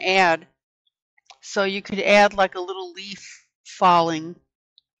I can add. So you could add like a little leaf falling.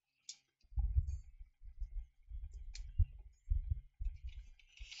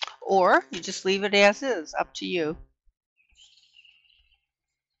 Or you just leave it as is, up to you.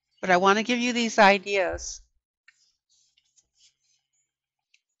 But I want to give you these ideas.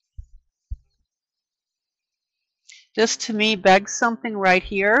 This to me begs something right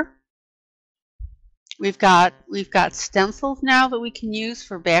here. We've got stencils now that we can use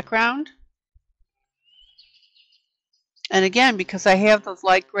for background. And again, because I have those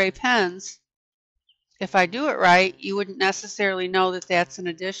light gray pens, if I do it right, you wouldn't necessarily know that that's an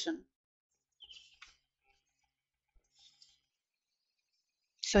addition.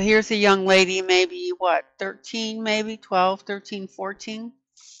 So here's a young lady, maybe what, 13, maybe 12, 13, 14.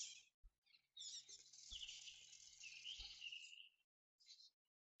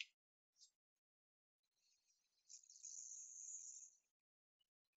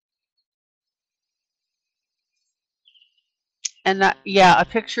 And yeah, a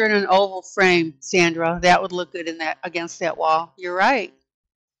picture in an oval frame, Sandra, that would look good in that against that wall. You're right.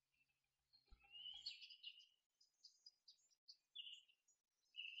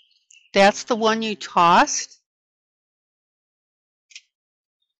 That's the one you tossed.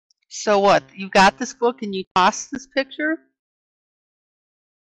 So what? You got this book and you tossed this picture?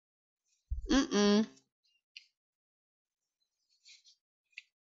 Mm-mm.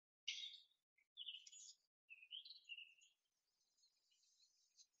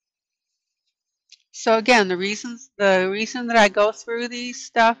 So again, the reason that I go through these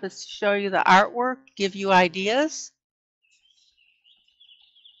stuff is to show you the artwork, give you ideas.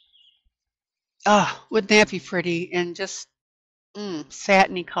 Oh, wouldn't that be pretty? And just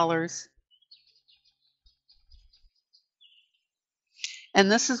satiny colors.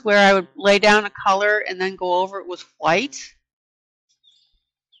 And this is where I would lay down a color and then go over it with white.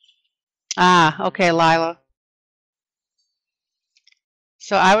 Ah, okay, Lila.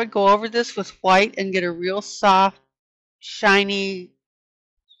 So I would go over this with white and get a real soft, shiny,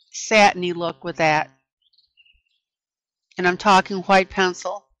 satiny look with that. And I'm talking white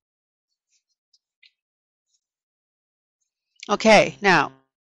pencil. Okay, now,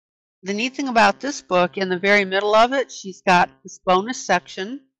 the neat thing about this book, in the very middle of it, she's got this bonus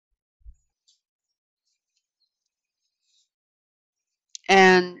section.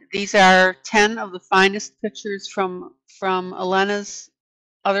 And these are 10 of the finest pictures from Alena's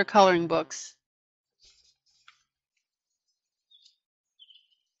other coloring books.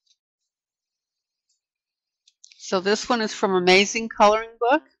 So this one is from Amazing Coloring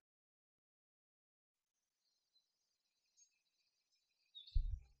Book.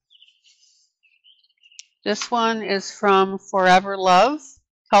 This one is from Forever Love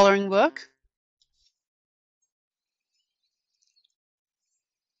Coloring Book.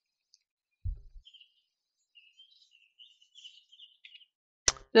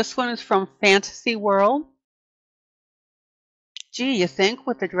 This one is from Fantasy World. Gee, you think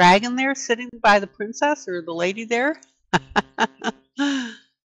with the dragon there sitting by the princess or the lady there?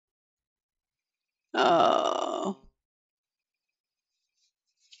 Oh.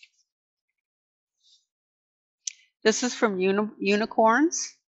 This is from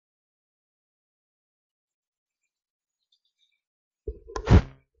Unicorns.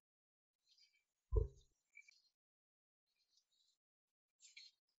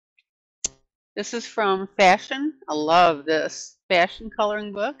 This is from Fashion. I love this. Fashion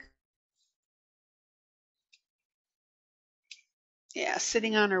Coloring Book. Yeah,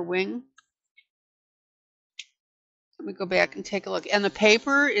 sitting on her wing. Let me go back and take a look. And the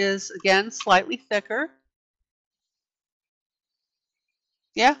paper is, again, slightly thicker.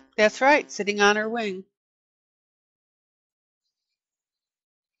 Yeah, that's right, sitting on her wing.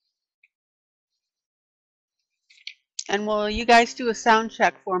 And will you guys do a sound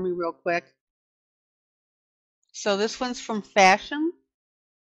check for me real quick? So this one's from Fashion.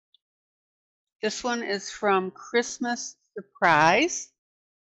 This one is from Christmas Surprise.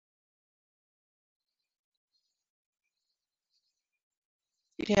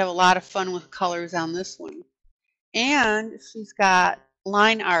 You'd have a lot of fun with colors on this one. And she's got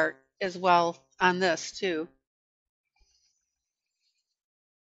line art as well on this too.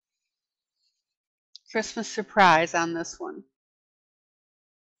 Christmas Surprise on this one.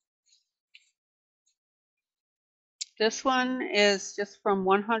 This one is just from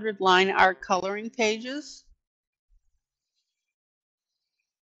 100 line art coloring pages.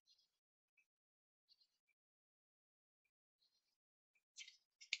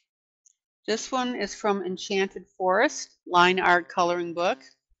 This one is from Enchanted Forest line art coloring book.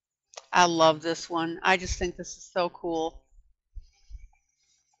 I love this one. I just think this is so cool.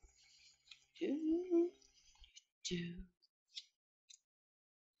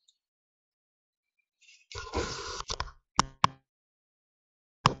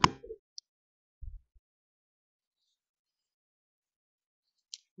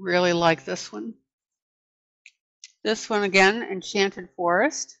 Really like this one. This one again, Enchanted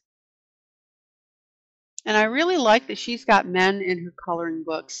Forest. And I really like that she's got men in her coloring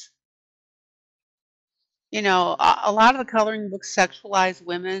books. You know, a lot of the coloring books sexualize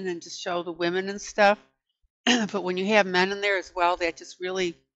women and just show the women and stuff. But when you have men in there as well, that just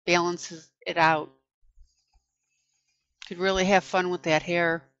really balances it out. Could really have fun with that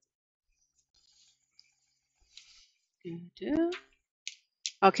hair.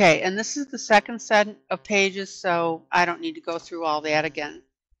 Okay, and this is the second set of pages, so I don't need to go through all that again.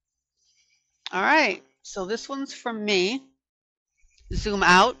 All right, so this one's from me. Zoom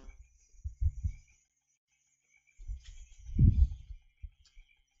out.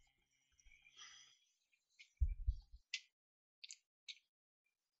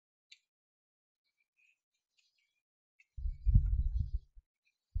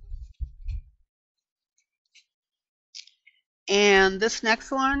 And this next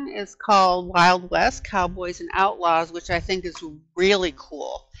one is called Wild West, Cowboys and Outlaws, which I think is really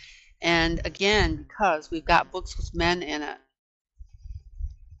cool. And again, because we've got books with men in it.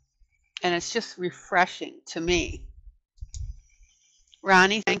 And it's just refreshing to me.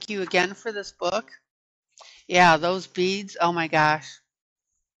 Ronnie, thank you again for this book. Yeah, those beads, oh my gosh.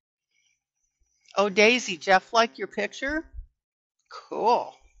 Oh, Daisy, Jeff liked your picture?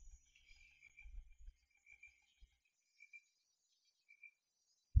 Cool.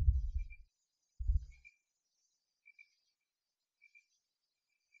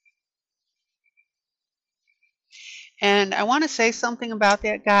 And I want to say something about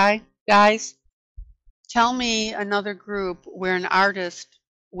that guy. Guys, tell me another group where an artist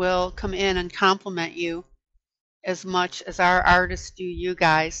will come in and compliment you as much as our artists do you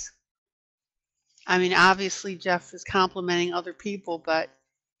guys. I mean, obviously Jeff is complimenting other people, but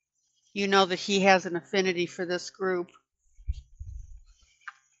you know that he has an affinity for this group.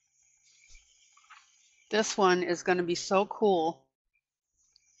 This one is going to be so cool.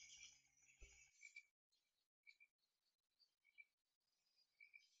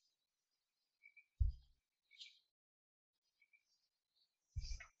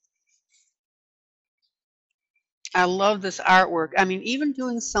 I love this artwork. I mean, even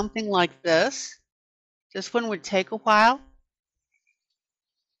doing something like this one would take a while,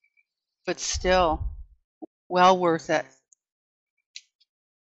 but still well worth it.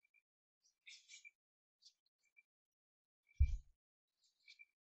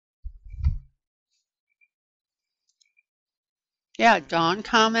 Yeah, Dawn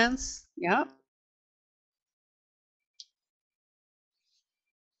comments. Yep.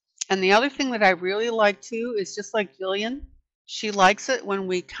 And the other thing that I really like too is just like Gillian, she likes it when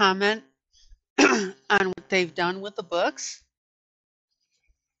we comment on what they've done with the books.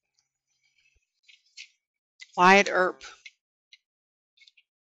 Wyatt Earp.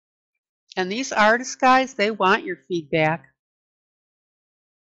 And these artists, guys, they want your feedback.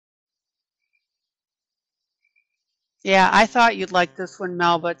 Yeah, I thought you'd like this one,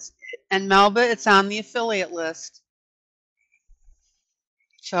 Melba. And Melba, it's on the affiliate list.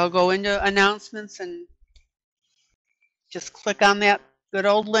 So go into announcements and just click on that good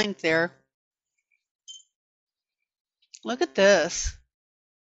old link there. Look at this.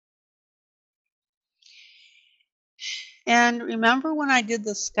 And remember when I did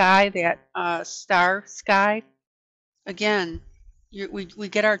the sky, that star sky? Again, we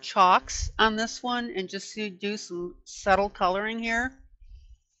get our chalks on this one and just do some subtle coloring here.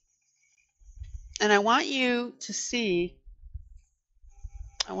 And I want you to see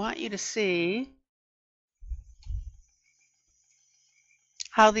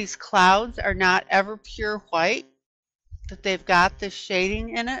how these clouds are not ever pure white, that they've got this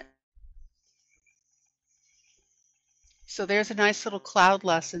shading in it. So there's a nice little cloud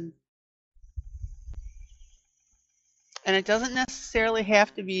lesson. And it doesn't necessarily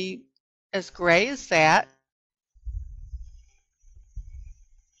have to be as gray as that.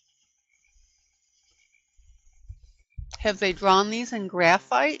 Have they drawn these in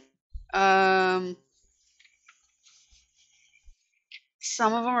graphite? Some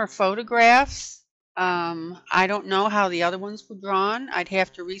of them are photographs. I don't know how the other ones were drawn. I'd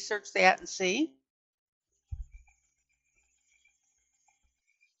have to research that and see.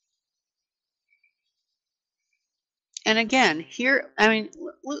 And again, here, I mean,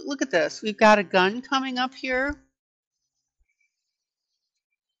 look at this. We've got a gun coming up here.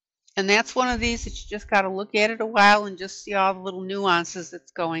 And that's one of these that you just got to look at it a while and just see all the little nuances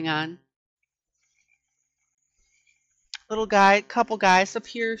that's going on. Little guy, couple guys up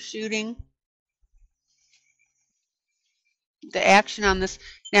here shooting. The action on this.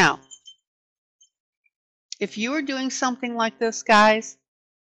 Now, if you were doing something like this, guys,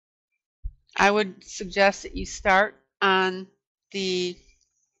 I would suggest that you start on the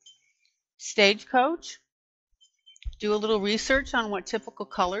stagecoach, do a little research on what typical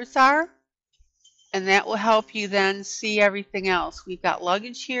colors are, and that will help you then see everything else. We've got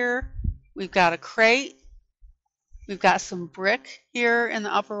luggage here, we've got a crate, we've got some brick here in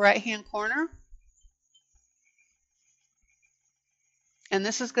the upper right hand corner, and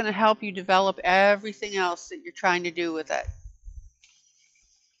this is going to help you develop everything else that you're trying to do with it.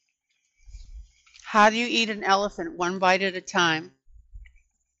 How do you eat an elephant? One bite at a time.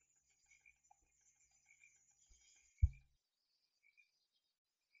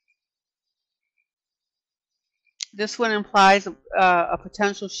 This one implies a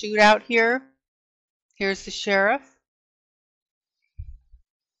potential shootout here. Here's the sheriff.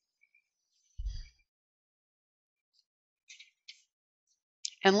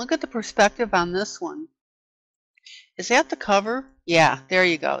 And look at the perspective on this one. Is that the cover? Yeah, there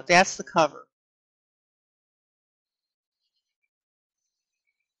you go. That's the cover.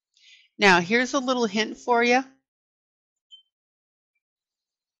 Now, here's a little hint for you.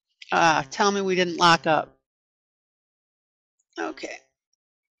 Tell me we didn't lock up. Okay.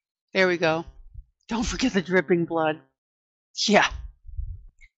 There we go. Don't forget the dripping blood. Yeah.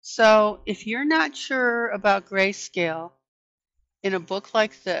 So if you're not sure about grayscale in a book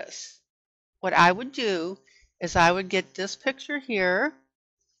like this, what I would do is I would get this picture here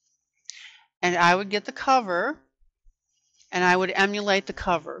and I would get the cover and I would emulate the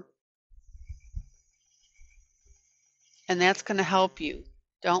cover. And that's going to help you.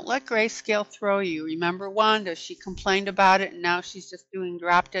 Don't let grayscale throw you. Remember Wanda, she complained about it and now she's just doing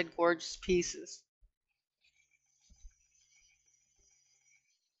drop dead gorgeous pieces.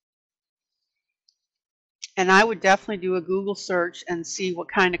 And I would definitely do a Google search and see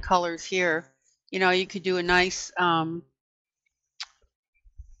what kind of colors here. You know, you could do a nice tan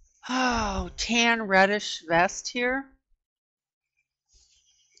reddish vest here.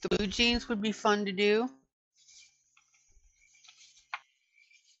 The blue jeans would be fun to do.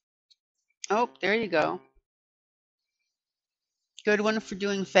 Oh, there you go. Good one for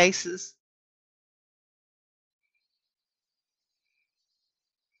doing faces.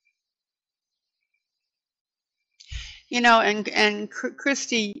 You know, and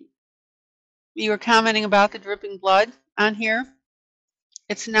Christy, you were commenting about the dripping blood on here.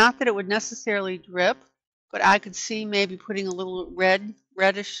 It's not that it would necessarily drip, but I could see maybe putting a little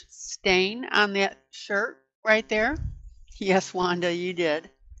reddish stain on that shirt right there. Yes, Wanda, you did.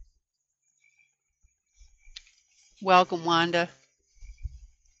 Welcome, Wanda.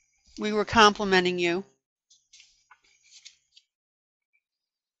 We were complimenting you.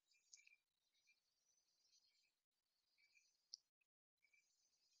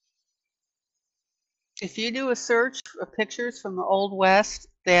 If you do a search of pictures from the Old West,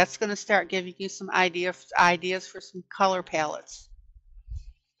 that's going to start giving you some ideas for some color palettes.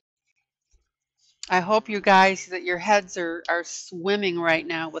 I hope you guys, that your heads are swimming right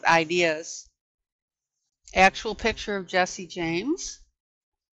now with ideas. Actual picture of Jesse James.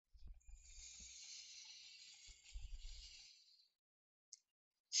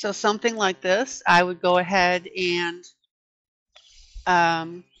 So something like this, I would go ahead and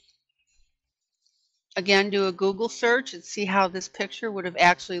again do a Google search and see how this picture would have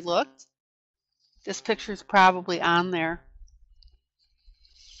actually looked. This picture is probably on there.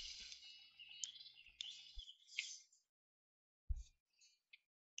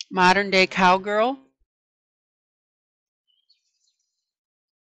 Modern day cowgirl.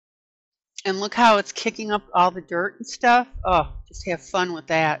 And look how it's kicking up all the dirt and stuff. Oh, just have fun with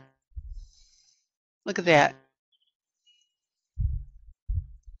that. Look at that.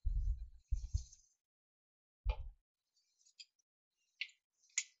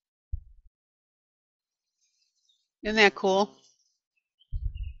 Isn't that cool?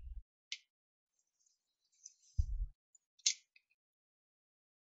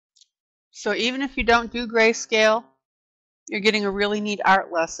 So even if you don't do grayscale, you're getting a really neat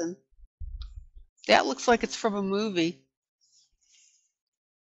art lesson. That looks like it's from a movie.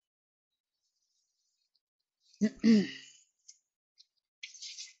 And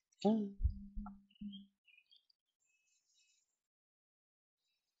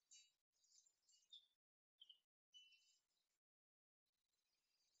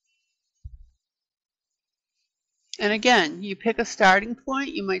again, you pick a starting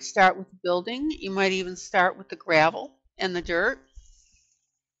point. You might start with the building. You might even start with the gravel and the dirt.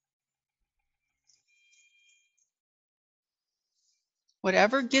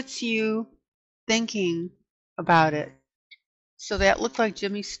 Whatever gets you thinking about it. So that looked like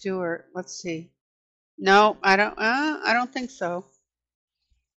Jimmy Stewart. Let's see. No, I don't think so.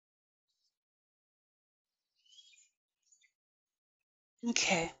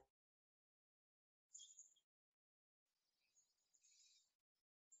 Okay.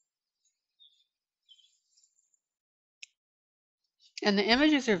 And the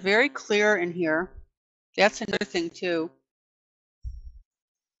images are very clear in here. That's another thing too.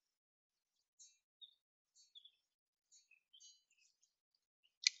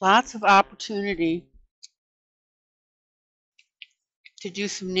 Lots of opportunity to do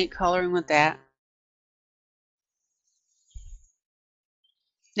some neat coloring with that.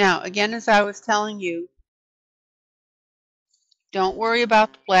 Now, again, as I was telling you, don't worry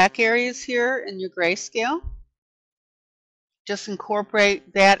about the black areas here in your grayscale. Just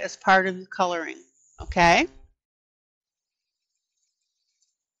incorporate that as part of your coloring, okay?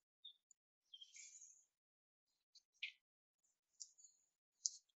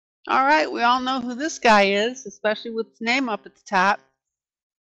 All right, we all know who this guy is, especially with his name up at the top.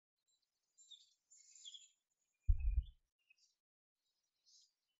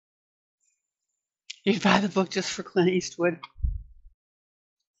 You'd buy the book just for Clint Eastwood.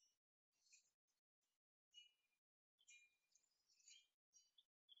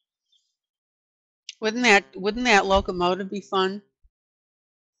 Wouldn't that locomotive be fun?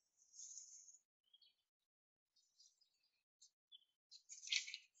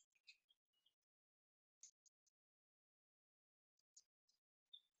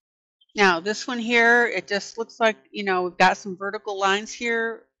 Now, this one here, it just looks like, you know, we've got some vertical lines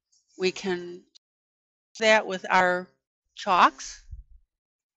here. We can do that with our chalks.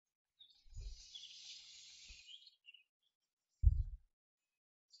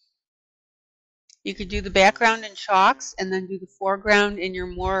 You could do the background in chalks and then do the foreground in your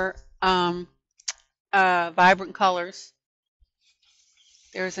more vibrant colors.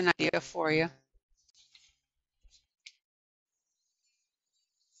 There's an idea for you.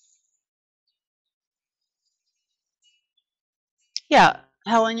 Yeah,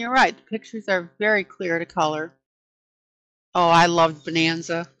 Helen, you're right. The pictures are very clear to color. Oh, I loved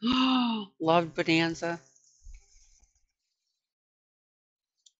Bonanza. Loved Bonanza.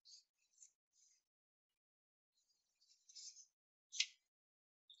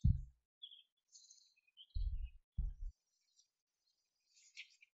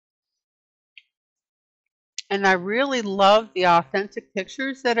 And I really love the authentic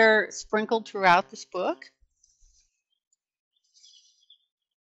pictures that are sprinkled throughout this book.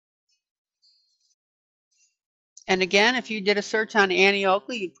 And again, if you did a search on Annie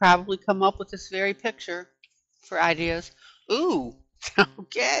Oakley, you'd probably come up with this very picture for ideas. Ooh,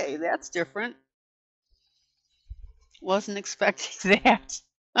 okay, that's different. Wasn't expecting that.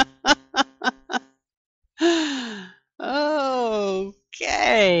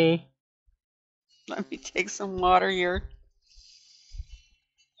 Okay. Let me take some water here.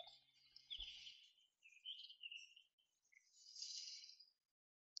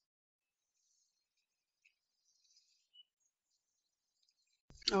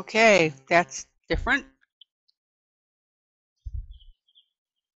 Okay, that's different.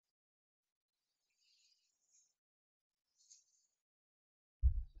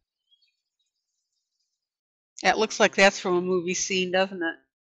 That looks like that's from a movie scene, doesn't it?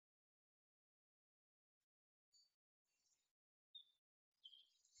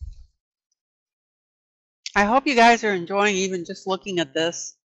 I hope you guys are enjoying even just looking at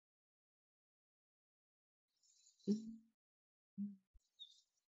this.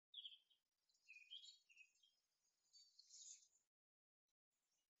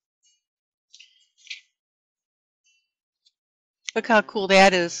 Look how cool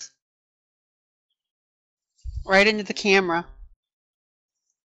that is. Right into the camera.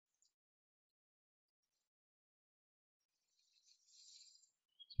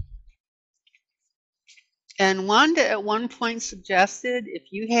 And Wanda at one point suggested if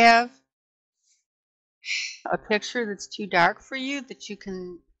you have a picture that's too dark for you, that you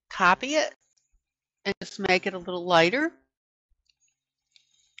can copy it and just make it a little lighter.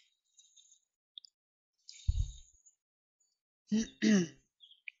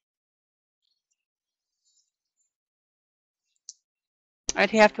 I'd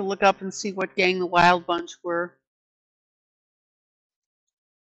have to look up and see what gang the Wild Bunch were.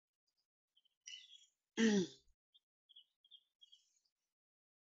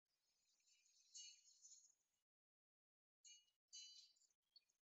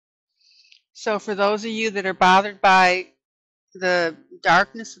 So for those of you that are bothered by the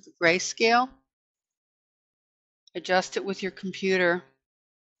darkness of the grayscale, adjust it with your computer.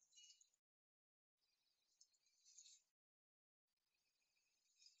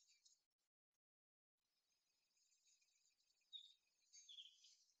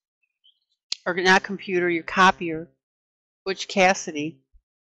 Or not computer, your copier. Butch Cassidy.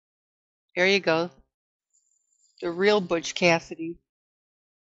 There you go. The real Butch Cassidy.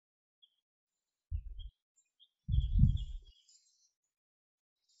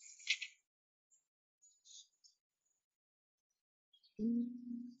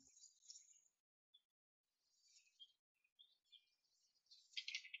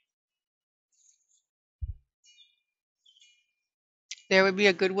 There would be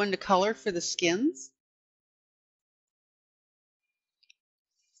a good one to color for the skins.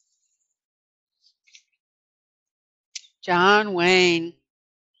 John Wayne.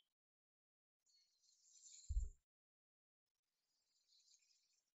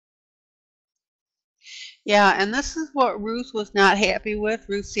 Yeah, and this is what Ruth was not happy with,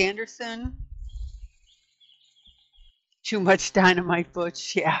 Ruth Sanderson. Too much dynamite,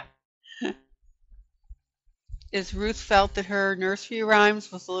 Butch, yeah. Is Ruth felt that her nursery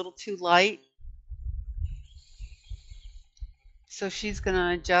rhymes was a little too light. So she's going to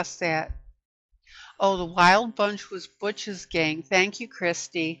adjust that. Oh, the Wild Bunch was Butch's gang. Thank you,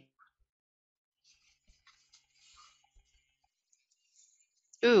 Christy.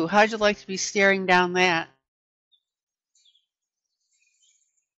 Ooh, how'd you like to be staring down that?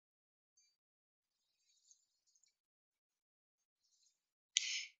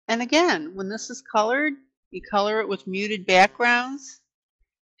 And again, when this is colored, you color it with muted backgrounds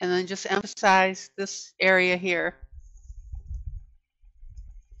and then just emphasize this area here.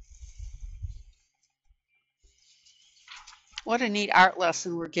 What a neat art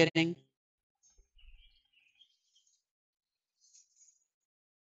lesson we're getting.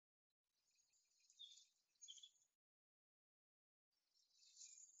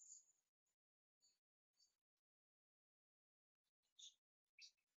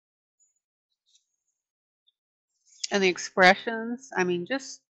 And the expressions, I mean,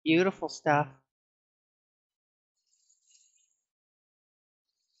 just beautiful stuff.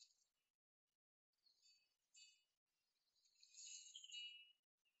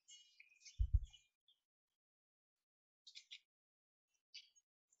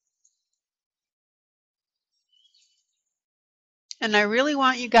 And I really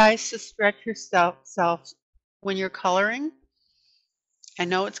want you guys to stretch yourselves when you're coloring. I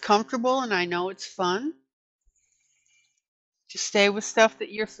know it's comfortable and I know it's fun to stay with stuff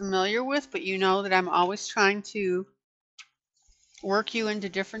that you're familiar with, but you know that I'm always trying to work you into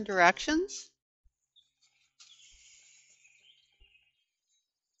different directions.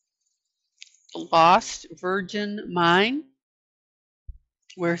 The Lost Virgin Mine.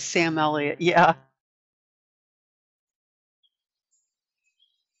 Where's Sam Elliott? Yeah.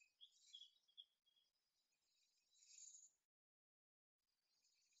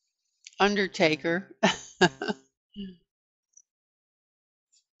 Undertaker.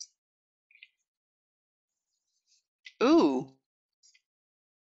 Ooh.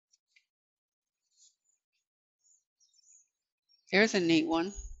 There's a neat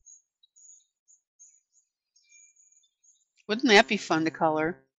one. Wouldn't that be fun to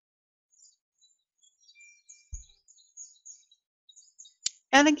color?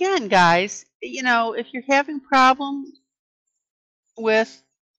 And again, guys, you know, if you're having problems with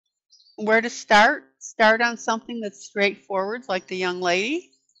where to start on something that's straightforward, like the young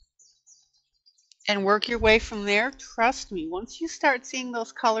lady, and work your way from there. Trust me, once you start seeing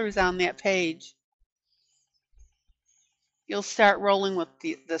those colors on that page, you'll start rolling with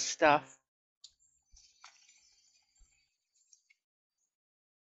this stuff.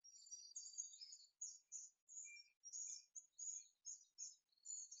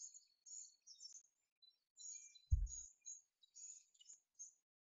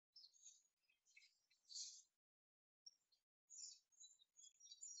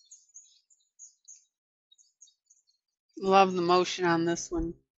 Love the motion on this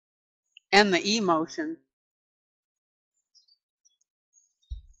one. And the emotion.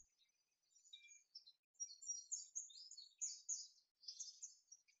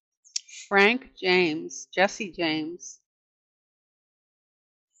 Frank James, Jesse James.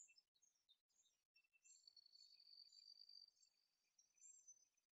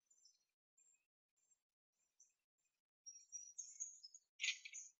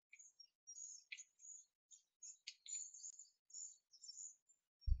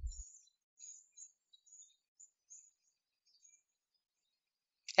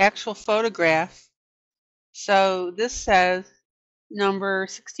 actual photograph. So this says number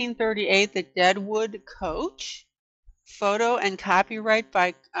 1638, the Deadwood Coach. Photo and copyright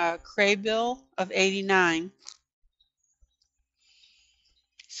by Craybill of 89.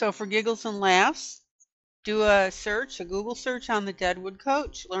 So for giggles and laughs, do a search, a Google search on the Deadwood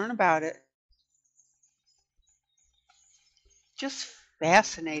Coach. Learn about it. Just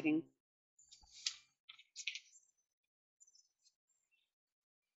fascinating.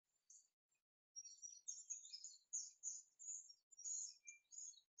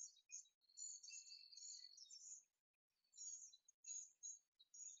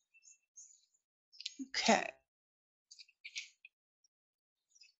 Okay.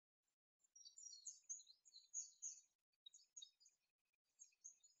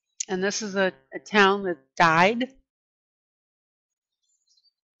 And this is a town that died.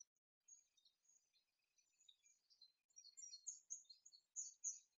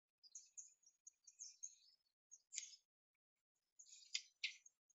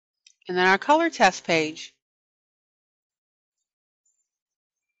 And then our color test page.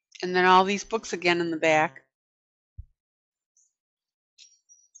 And then all these books again in the back.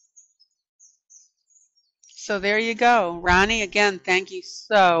 So there you go. Ronnie, again, thank you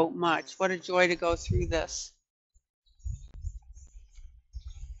so much. What a joy to go through this.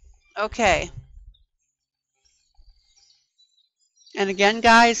 Okay. And again,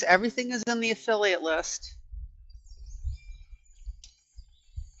 guys, everything is in the affiliate list.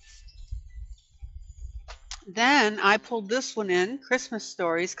 Then I pulled this one in, Christmas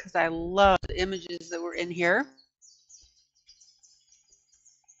Stories, because I love the images that were in here.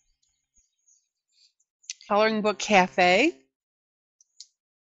 Coloring Book Cafe.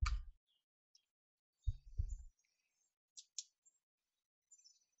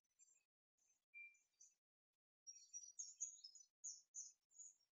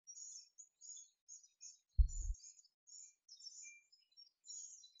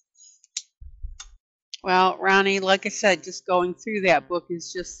 Well, Ronnie, like I said, just going through that book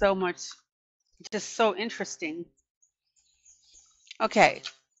is just so much, just so interesting. Okay,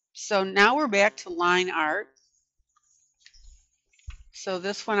 so now we're back to line art. So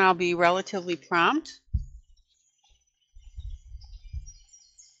this one I'll be relatively prompt.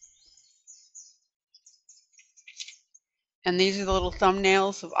 And these are the little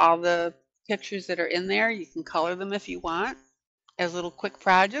thumbnails of all the pictures that are in there. You can color them if you want as little quick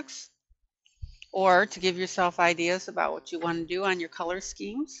projects, or to give yourself ideas about what you want to do on your color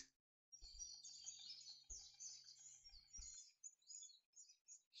schemes.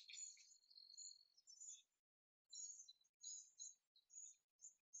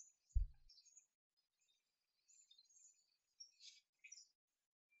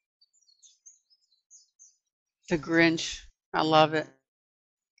 The Grinch, I love it.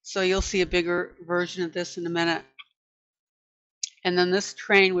 So you'll see a bigger version of this in a minute. And then this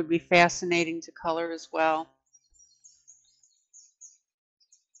train would be fascinating to color as well.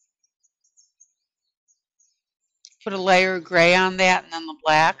 Put a layer of gray on that and then the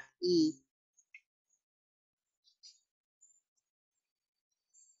black.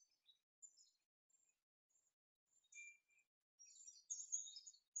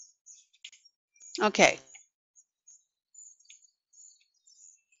 Okay.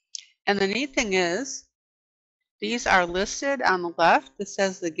 And the neat thing is, these are listed on the left. This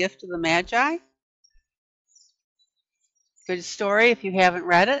says The Gift of the Magi. Good story if you haven't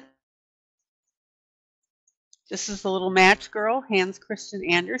read it. This is The Little Match Girl, Hans Christian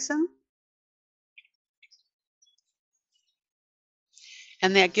Andersen.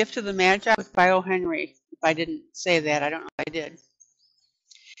 And that Gift of the Magi was by O. Henry. If I didn't say that, I don't know if I did.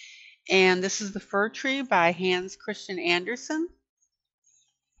 And this is The Fir Tree by Hans Christian Andersen.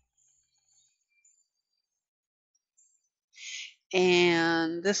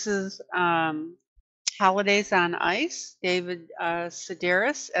 And this is Holidays on Ice, David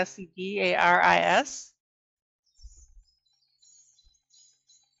Sedaris, Sedaris.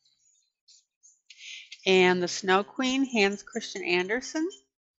 And The Snow Queen, Hans Christian Andersen.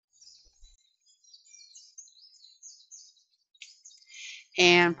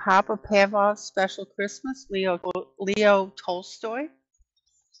 And Papa Pavlov's Special Christmas, Leo Tolstoy.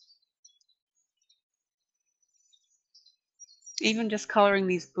 Even just coloring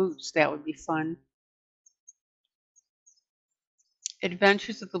these boots, that would be fun.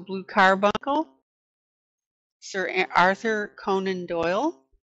 Adventures of the Blue Carbuncle, Sir Arthur Conan Doyle.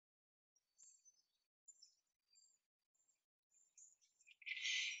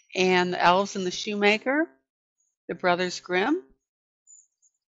 And The Elves and the Shoemaker, the Brothers Grimm.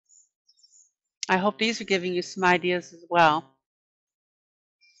 I hope these are giving you some ideas as well.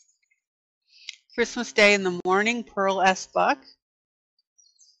 Christmas Day in the Morning, Pearl S. Buck.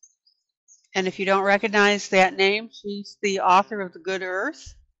 And if you don't recognize that name, she's the author of The Good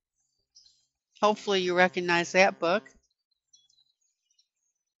Earth. Hopefully you recognize that book.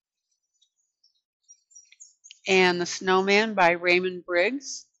 And The Snowman by Raymond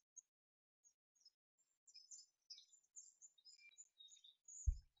Briggs.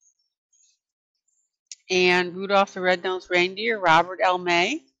 And Rudolph the Red-Nosed Reindeer, Robert L.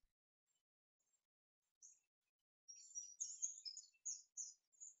 May.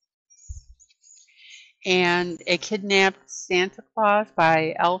 And A Kidnapped Santa Claus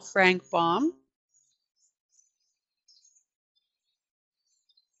by L. Frank Baum.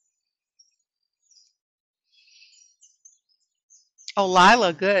 Oh,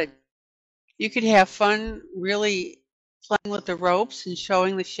 Lila, good. You could have fun really playing with the ropes and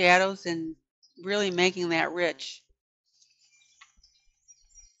showing the shadows and really making that rich.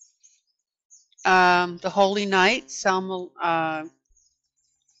 The Holy Night, Selma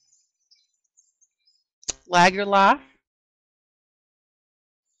Lagerlof.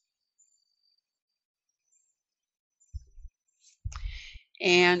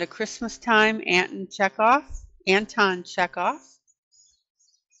 And A Christmas Time, Anton Chekhov.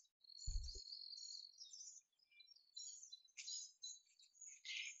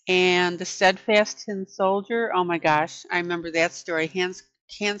 And The Steadfast Tin Soldier. Oh my gosh, I remember that story.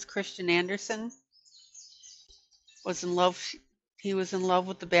 Hans Christian Andersen was in love. He was in love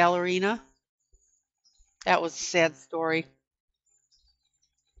with the ballerina. That was a sad story.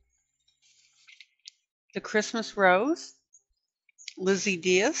 The Christmas Rose, Lizzie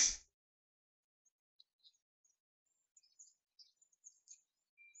Diaz.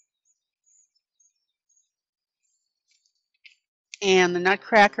 And The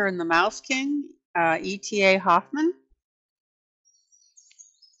Nutcracker and the Mouse King, E.T.A. Hoffman.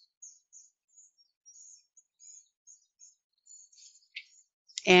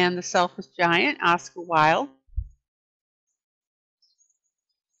 And The Selfish Giant, Oscar Wilde.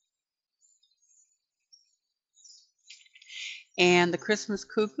 And The Christmas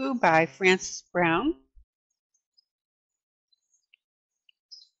Cuckoo by Frances Brown.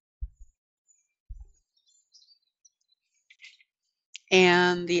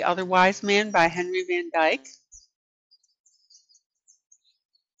 And The Other Wise Man by Henry Van Dyke.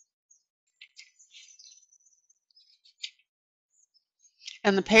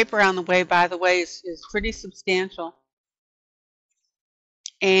 And the paper on the way, by the way, is pretty substantial.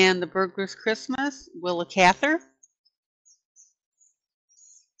 And The Burglar's Christmas, Willa Cather.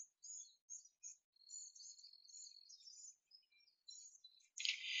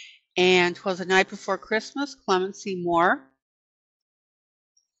 And 'Twas the Night Before Christmas, Clement C. Moore.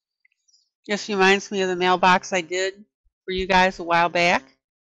 Just reminds me of the mailbox I did for you guys a while back.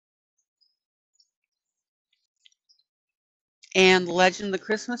 And The Legend of the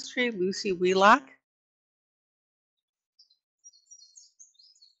Christmas Tree, Lucy Wheelock.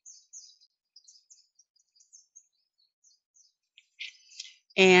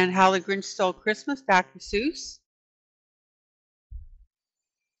 And How the Grinch Stole Christmas, Dr. Seuss.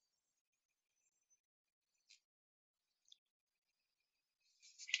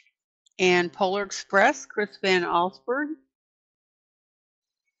 And Polar Express, Chris Van Allsburg.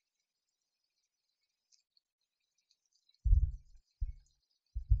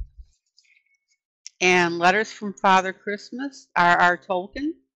 And Letters from Father Christmas, R.R.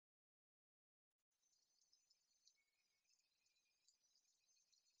 Tolkien.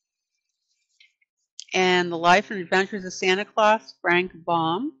 And The Life and Adventures of Santa Claus, Frank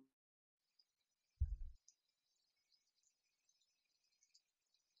Baum.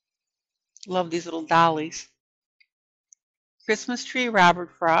 Love these little dollies. Christmas Tree,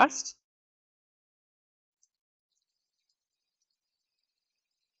 Robert Frost.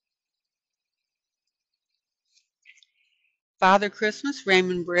 Father Christmas,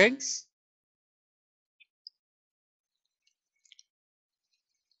 Raymond Briggs.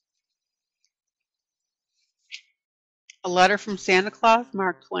 A Letter from Santa Claus,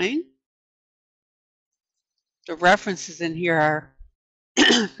 Mark Twain. The references in here are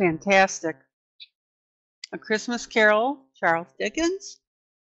fantastic. A Christmas Carol, Charles Dickens.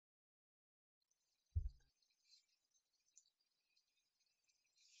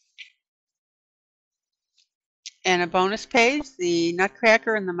 And a bonus page, The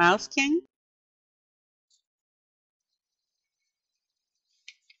Nutcracker and the Mouse King.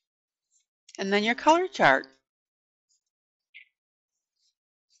 And then your color chart.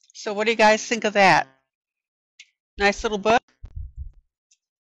 So what do you guys think of that? Nice little book.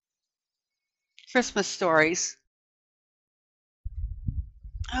 Christmas stories.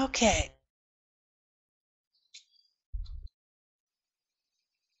 Okay.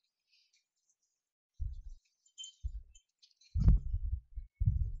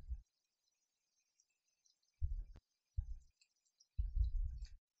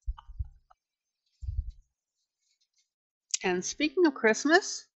 And speaking of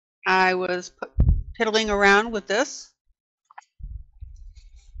Christmas, I was piddling around with this.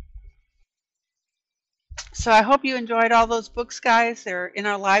 So I hope you enjoyed all those books, guys. They're in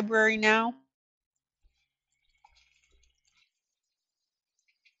our library now.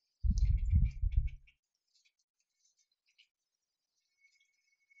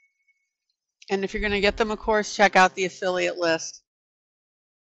 And if you're going to get them, of course, check out the affiliate list.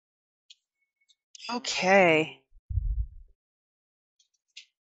 Okay.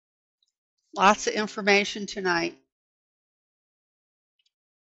 Lots of information tonight.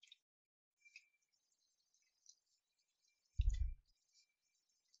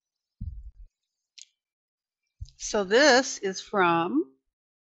 So this is from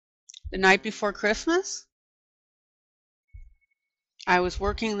The Night Before Christmas. I was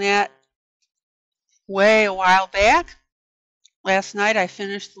working that way a while back. Last night I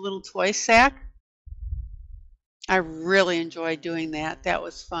finished the little toy sack. I really enjoyed doing that. That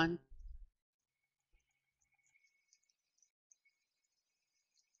was fun.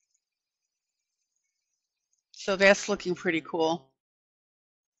 So that's looking pretty cool.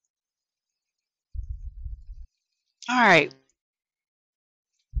 All right.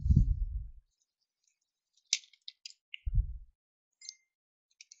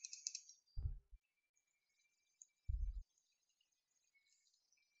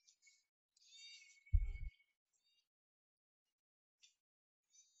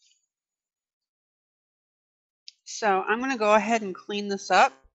 So I'm going to go ahead and clean this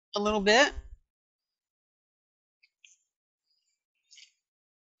up a little bit.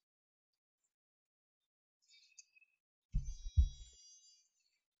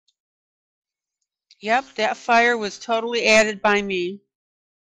 Yep, that fire was totally added by me.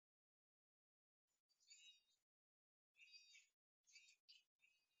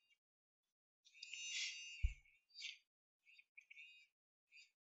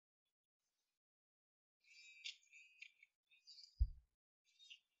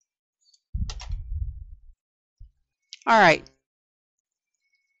 All right.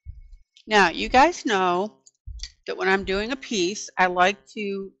 Now, you guys know that when I'm doing a piece, I like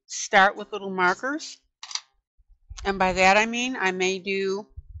to start with little markers. And by that I mean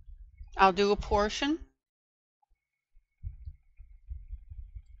I'll do a portion.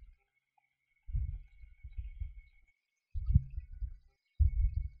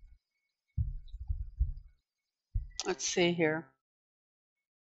 Let's see here.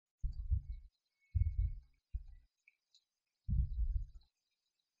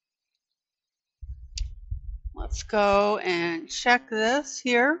 Let's go and check this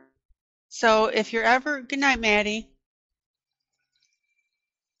here. So if you're ever, good night, Maddie.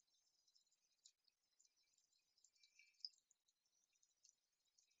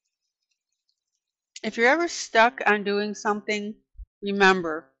 If you're ever stuck on doing something,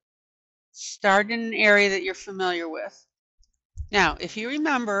 remember, start in an area that you're familiar with. Now, if you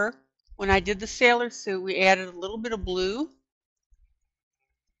remember, when I did the sailor suit, we added a little bit of blue.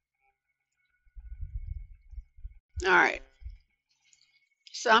 All right.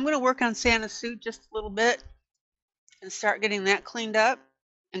 So I'm going to work on Santa's suit just a little bit and start getting that cleaned up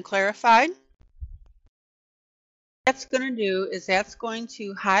and clarified. What that's going to do is that's going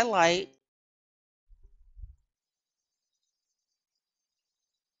to highlight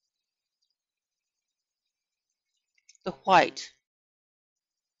the white.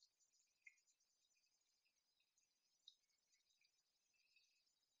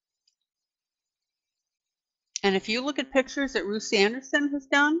 And if you look at pictures that Ruth Anderson has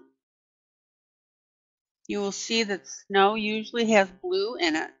done, you will see that snow usually has blue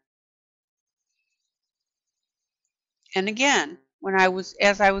in it. And again,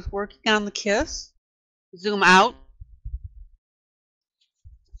 as I was working on the kiss, zoom out,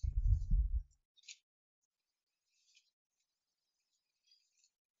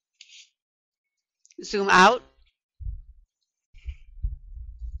 zoom out.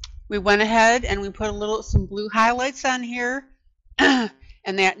 We went ahead and we put some blue highlights on here, and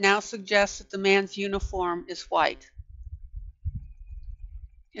that now suggests that the man's uniform is white.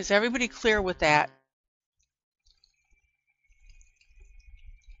 Is everybody clear with that?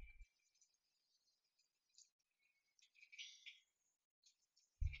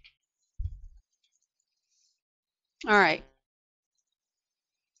 All right.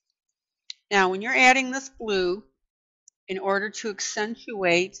 Now, when you're adding this blue, in order to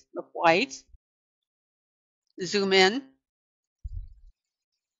accentuate the white, zoom in.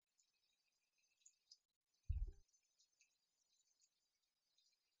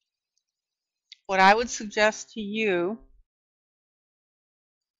 What I would suggest to you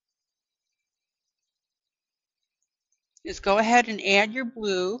is go ahead and add your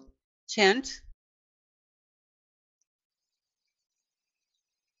blue tint.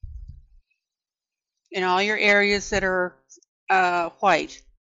 In all your areas that are white.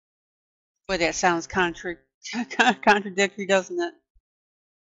 Boy, that sounds contradictory, doesn't it?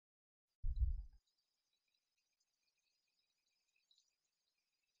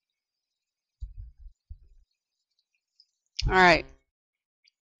 All right.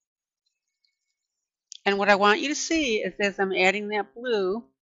 And what I want you to see is as I'm adding that blue,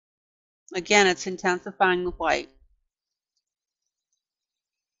 again, it's intensifying the white.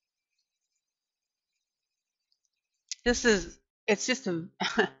 It's just a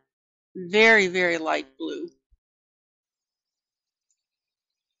very, very light blue.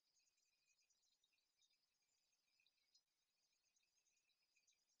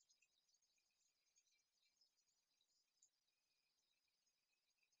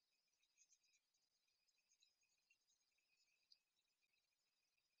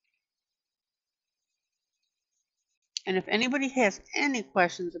 And if anybody has any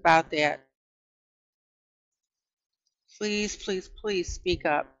questions about that, please, please, please speak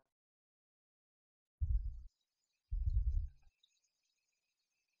up.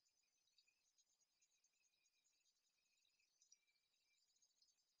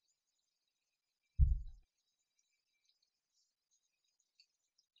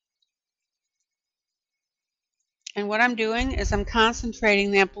 And what I'm doing is I'm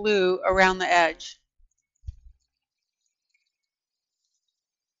concentrating that blue around the edge.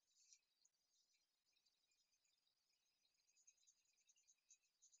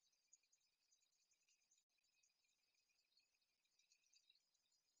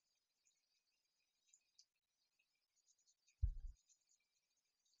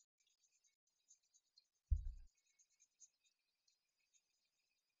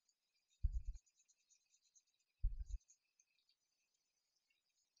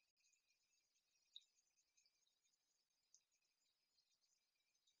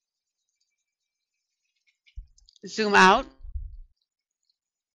 Zoom out.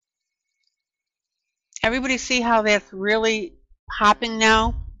 Everybody see how that's really popping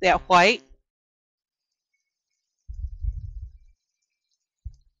now, that white?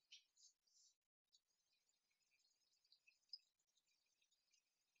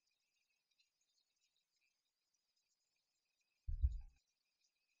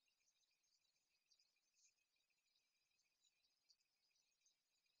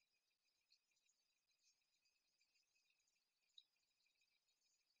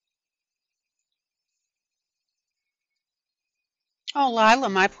 Oh, Lila,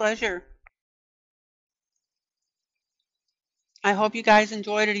 my pleasure. I hope you guys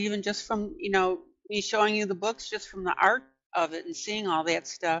enjoyed it, even just from, me showing you the books, just from the art of it and seeing all that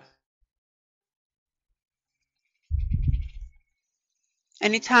stuff.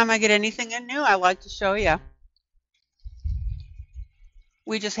 Anytime I get anything in new, I like to show you.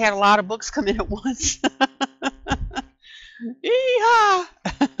 We just had a lot of books come in at once. Yeehaw!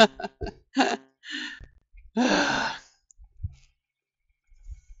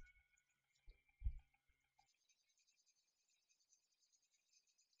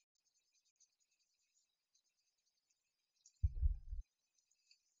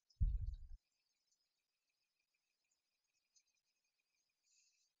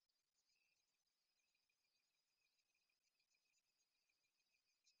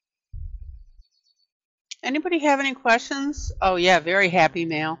 Anybody have any questions? Oh yeah, very happy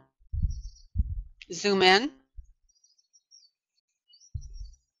mail. Zoom in.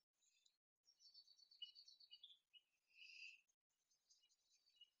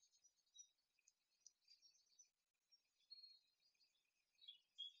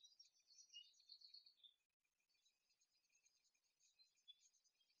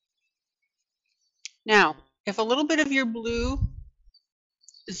 Now, if a little bit of your blue,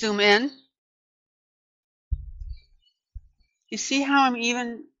 zoom in. You see how I'm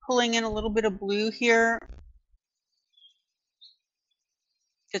even pulling in a little bit of blue here?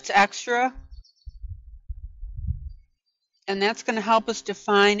 It's extra. And that's going to help us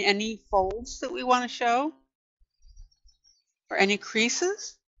define any folds that we want to show or any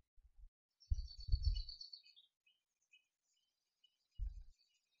creases.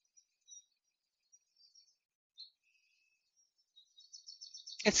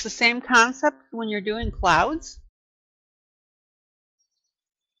 It's the same concept when you're doing clouds.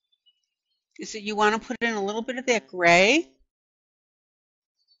 Is that you want to put in a little bit of that gray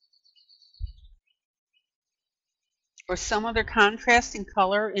or some other contrasting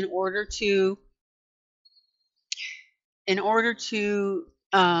color in order to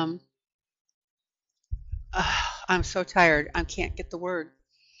I'm so tired. I can't get the word.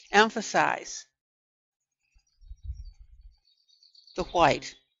 Emphasize the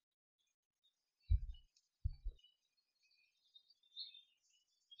white.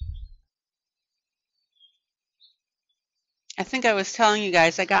 I think I was telling you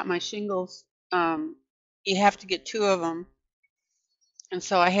guys I got my shingles. You have to get 2 of them, and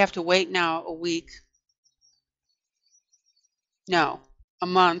so I have to wait now a week. No, a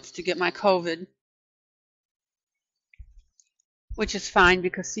month to get my COVID, which is fine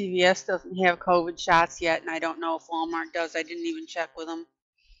because CVS doesn't have COVID shots yet, and I don't know if Walmart does. I didn't even check with them.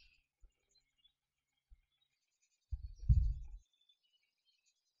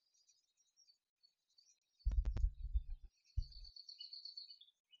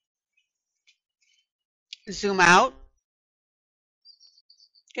 Zoom out.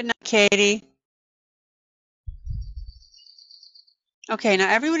 Good night, Katie. Okay, now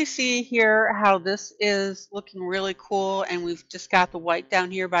everybody see here how this is looking really cool, and we've just got the white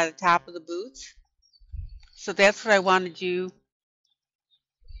down here by the top of the boots. So that's what I wanted you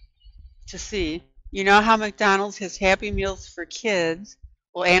to see. You know how McDonald's has Happy Meals for kids?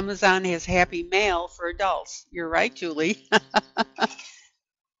 Well, Amazon has Happy Mail for adults. You're right, Julie.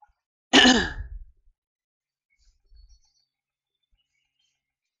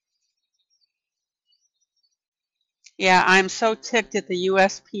 Yeah, I'm so ticked at the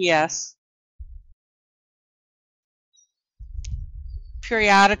USPS.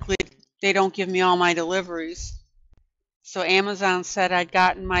 Periodically, they don't give me all my deliveries. So Amazon said I'd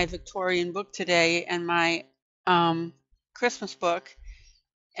gotten my Victorian book today and my Christmas book,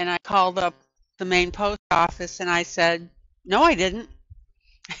 and I called up the main post office and I said, no, I didn't.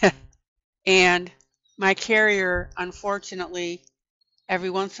 And my carrier, unfortunately,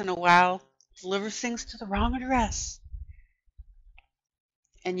 every once in a while delivers things to the wrong address.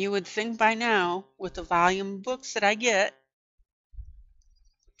 And you would think by now, with the volume of books that I get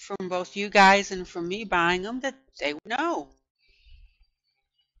from both you guys and from me buying them, that they would know.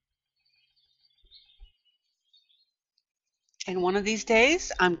 And one of these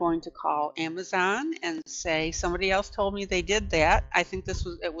days, I'm going to call Amazon and say somebody else told me they did that. I think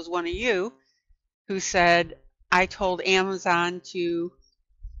it was one of you who said I told Amazon to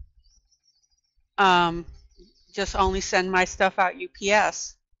just only send my stuff out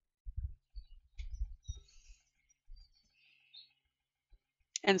UPS.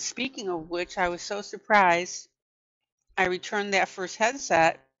 And speaking of which, I was so surprised. I returned that first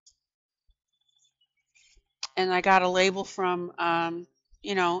headset, and I got a label from,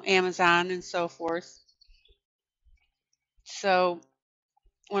 Amazon and so forth. So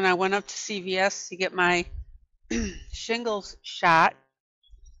when I went up to CVS to get my shingles shot,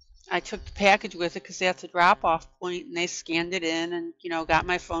 I took the package with it because that's a drop-off point, and they scanned it in and, got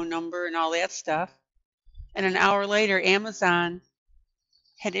my phone number and all that stuff. And an hour later, Amazon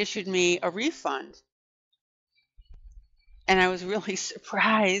had issued me a refund. And I was really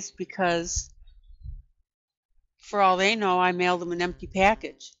surprised because for all they know, I mailed them an empty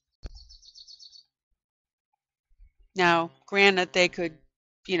package. Now, granted, they could,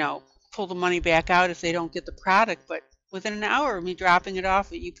 pull the money back out if they don't get the product, but within an hour of me dropping it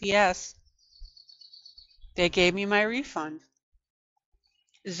off at UPS, they gave me my refund.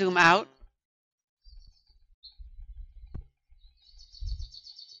 Zoom out.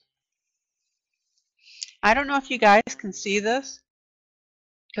 I don't know if you guys can see this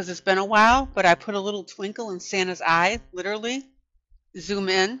because it's been a while, but I put a little twinkle in Santa's eye, literally. Zoom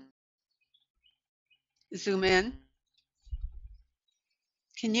in. Zoom in.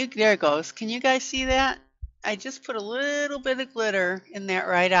 There it goes. Can you guys see that? I just put a little bit of glitter in that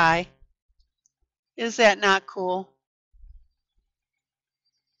right eye. Is that not cool?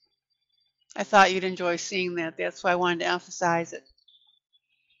 I thought you'd enjoy seeing that. That's why I wanted to emphasize it.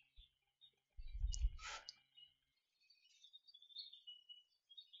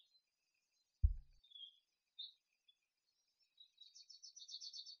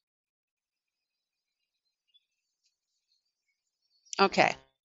 Okay.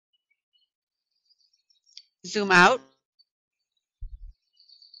 Zoom out.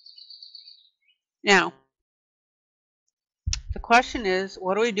 Now, the question is,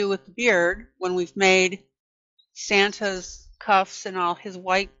 what do we do with the beard when we've made Santa's cuffs and all his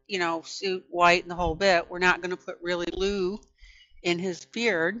white, suit white and the whole bit? We're not going to put really glue in his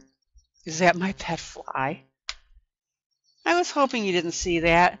beard. Is that my pet fly? I was hoping you didn't see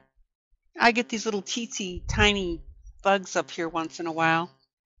that. I get these little teensy tiny bugs up here once in a while.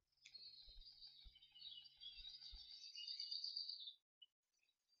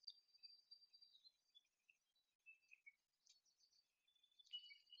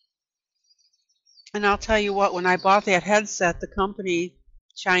 And I'll tell you what, when I bought that headset, the company,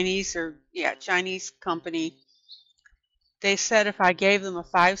 Chinese company, they said if I gave them a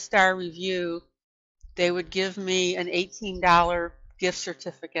 5-star review, they would give me an $18 gift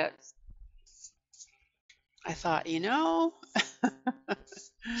certificate. I thought,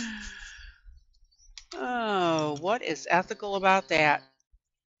 oh, what is ethical about that?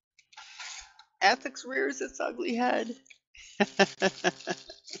 Ethics rears its ugly head.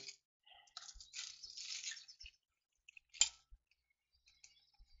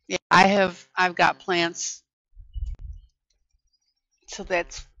 Yeah, I've got plants, so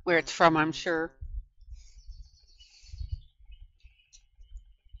that's where it's from, I'm sure.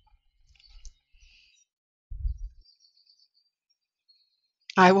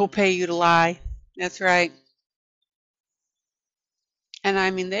 I will pay you to lie. That's right. And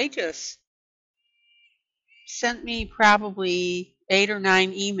I mean, they just sent me probably 8 or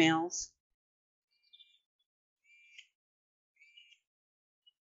 9 emails.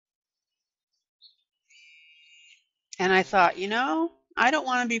 And I thought, I don't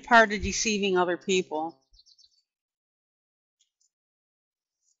want to be part of deceiving other people.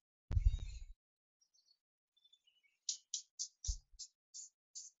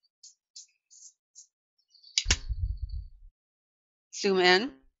 Zoom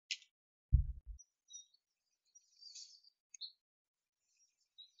in.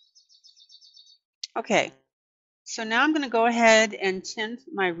 Okay, so now I'm going to go ahead and tint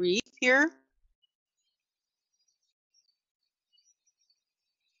my wreath here.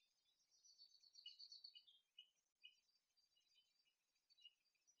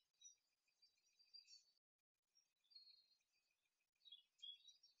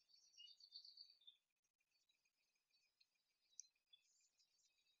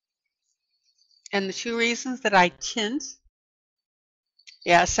 And the 2 reasons that I tint,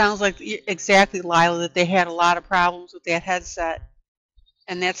 yeah, it sounds like exactly, Lila, that they had a lot of problems with that headset.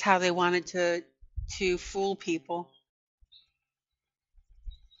 And that's how they wanted to fool people.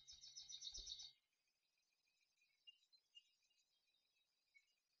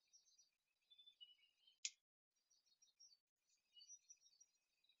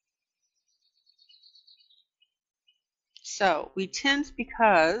 So we tint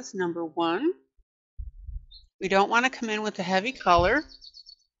because, number 1, we don't want to come in with a heavy color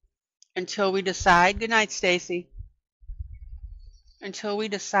until we decide, good night, Stacy, until we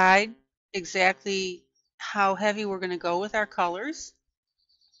decide exactly how heavy we're going to go with our colors.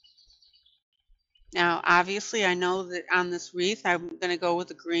 Now, obviously, I know that on this wreath, I'm going to go with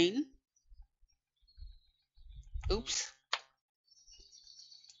the green. Oops.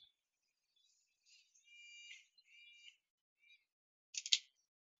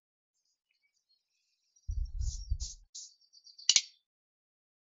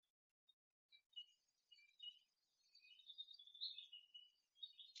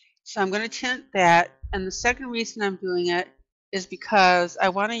 So I'm going to tint that, and the second reason I'm doing it is because I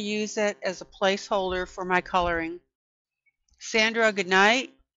want to use it as a placeholder for my coloring. Sandra, good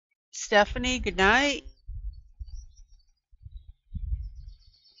night. Stephanie, good night.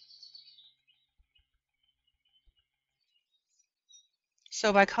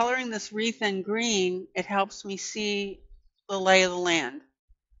 So by coloring this wreath in green, it helps me see the lay of the land.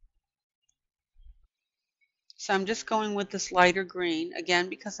 So I'm just going with this lighter green, again,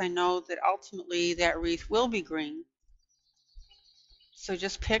 because I know that ultimately that wreath will be green. So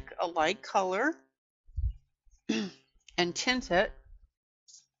just pick a light color and tint it.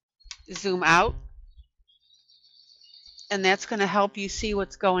 Zoom out. And that's going to help you see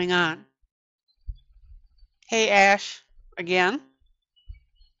what's going on. Hey, Ash, again.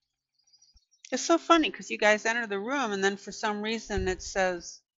 It's so funny because you guys enter the room and then for some reason it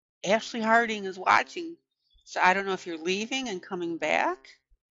says Ashley Harding is watching. So I don't know if you're leaving and coming back.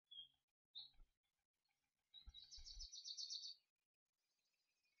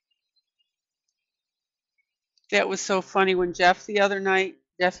 That was so funny when Jeff the other night,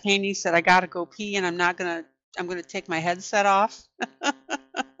 Jeff Haney said, I got to go pee and I'm going to take my headset off.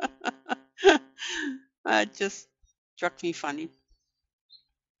 It just struck me funny.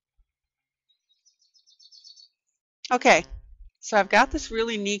 Okay, so I've got this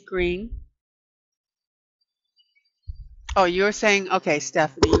really neat green. Oh, you were saying, okay,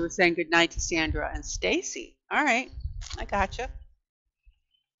 Stephanie, you were saying good night to Sandra and Stacy. All right, I gotcha.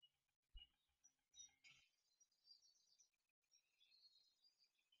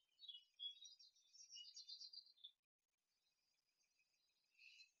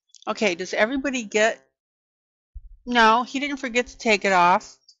 Okay, does everybody get... No, he didn't forget to take it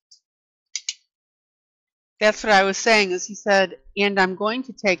off. That's what I was saying, is he said, and I'm going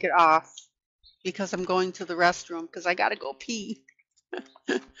to take it off. because I'm going to the restroom because I got to go pee,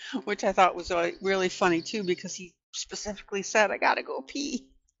 which I thought was really funny too because he specifically said, I got to go pee.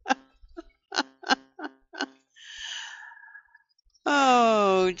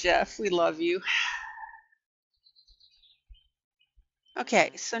 Oh, Jeff, we love you.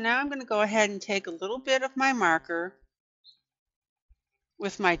 Okay, so now I'm going to go ahead and take a little bit of my marker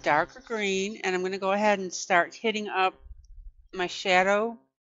with my darker green, and I'm going to go ahead and start hitting up my shadow,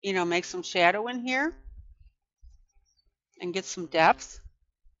 make some shadow in here and get some depth.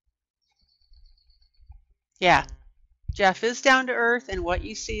 Yeah, Jeff is down to earth, and what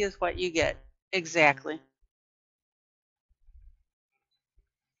you see is what you get. Exactly.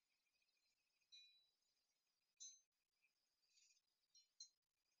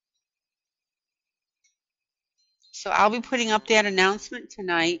 So I'll be putting up that announcement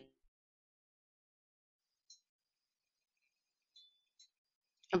tonight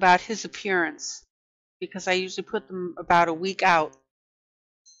about his appearance because I usually put them about a week out.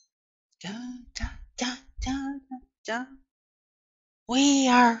 Dun, dun, dun, dun, dun, dun. We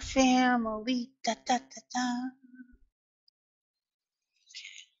are family. Da, da, da, da.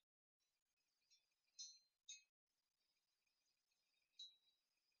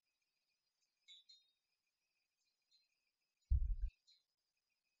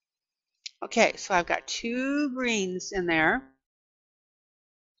 Okay, so I've got 2 greens in there.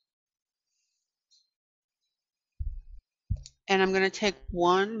 And I'm going to take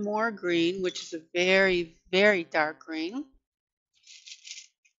one more green, which is a very, very dark green.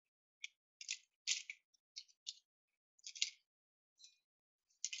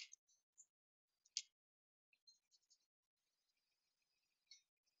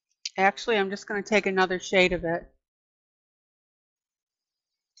 Actually, I'm just going to take another shade of it.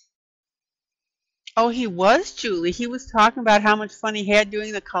 Oh, he was, Julie. He was talking about how much fun he had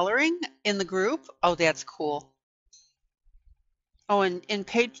doing the coloring in the group. Oh, that's cool. Oh, and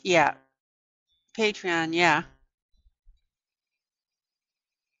yeah, Patreon, yeah.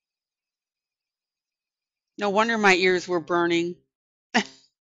 No wonder my ears were burning.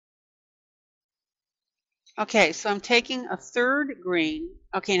 Okay, so I'm taking a 3rd green.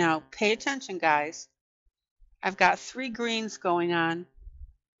 Okay, now pay attention, guys. I've got 3 greens going on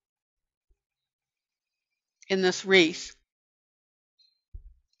in this wreath,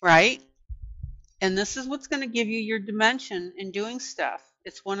 right? And this is what's going to give you your dimension in doing stuff.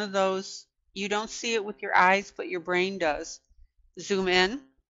 It's one of those, you don't see it with your eyes, but your brain does. Zoom in.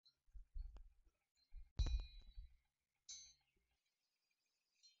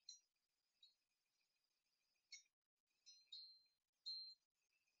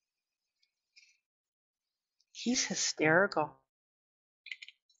 He's hysterical.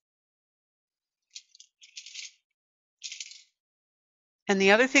 And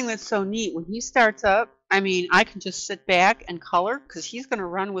the other thing that's so neat, when he starts up, I mean, I can just sit back and color because he's going to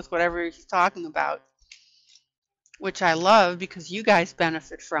run with whatever he's talking about, which I love because you guys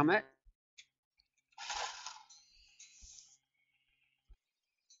benefit from it.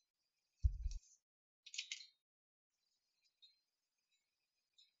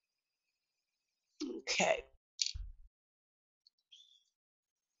 Okay.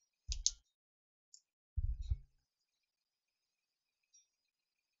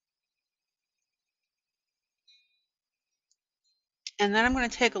 And then I'm going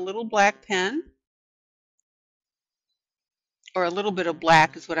to take a little black pen, or a little bit of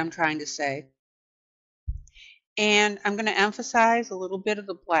black is what I'm trying to say. And I'm going to emphasize a little bit of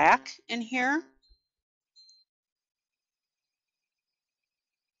the black in here.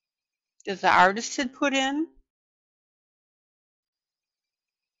 That the artist had put in.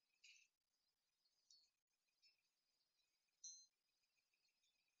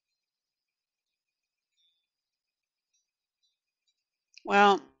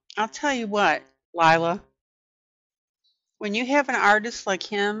 Well, I'll tell you what, Lila, when you have an artist like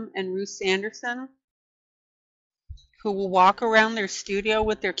him and Ruth Sanderson, who will walk around their studio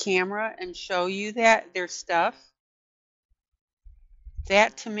with their camera and show you their stuff,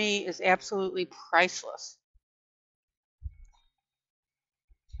 that to me is absolutely priceless.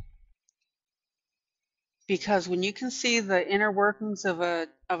 Because when you can see the inner workings of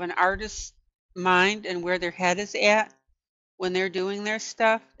an artist's mind and where their head is at when they're doing their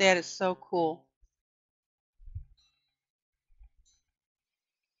stuff, that is so cool.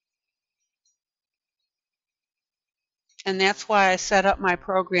 And that's why I set up my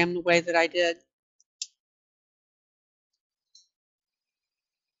program the way that I did.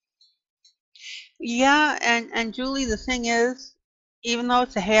 Yeah, and Julie, the thing is, even though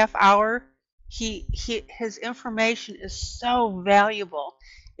it's a half hour, his information is so valuable.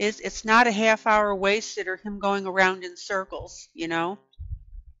 It's not a half hour wasted or him going around in circles, you know?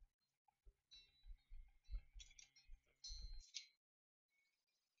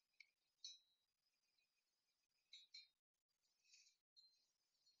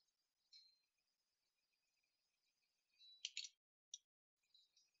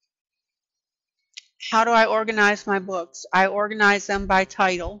 How do I organize my books? I organize them by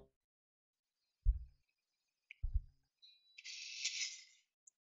title.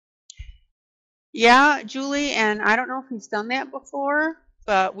 Yeah, Julie, and I don't know if he's done that before,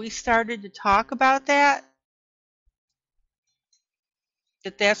 but we started to talk about that.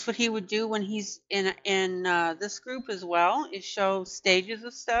 That's what he would do when he's in this group as well, is show stages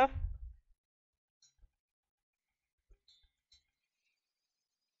of stuff.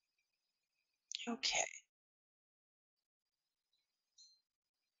 Okay.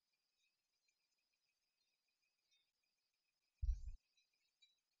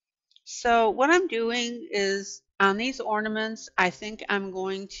 So what I'm doing is on these ornaments, I think I'm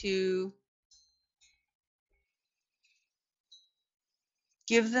going to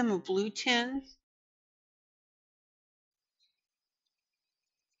give them a blue tinge.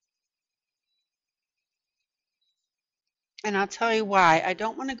 And I'll tell you why. I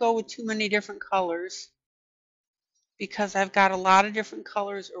don't want to go with too many different colors because I've got a lot of different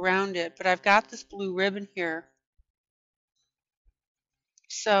colors around it, but I've got this blue ribbon here.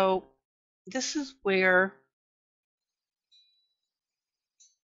 So this is where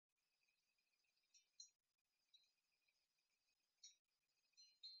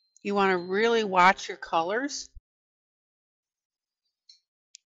you want to really watch your colors.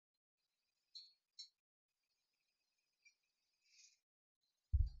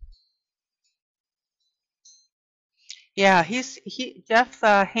 Yeah, Jeff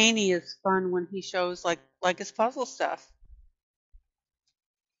Haney is fun when he shows like his puzzle stuff.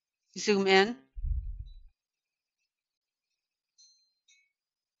 Zoom in.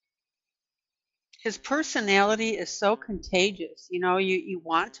 His personality is so contagious. You know, you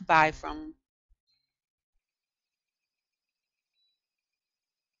want to buy from him.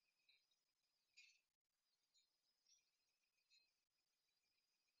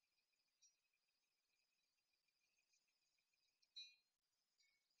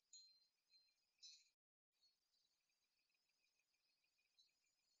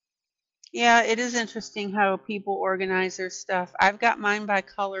 Yeah, it is interesting how people organize their stuff. I've got mine by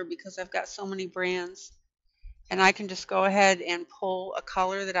color because I've got so many brands. And I can just go ahead and pull a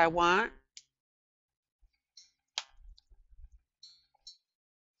color that I want.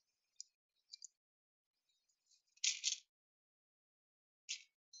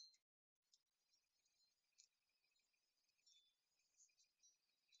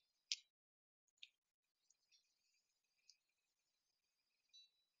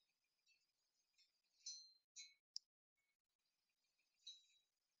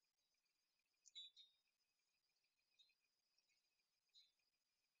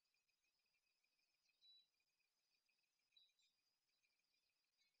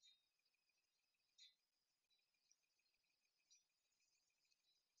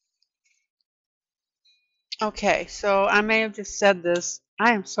 Okay, so I may have just said this.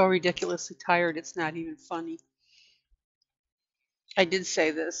 I am so ridiculously tired, it's not even funny. I did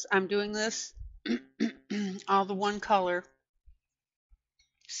say this. I'm doing this all the one color,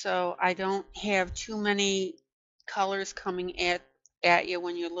 so I don't have too many colors coming at you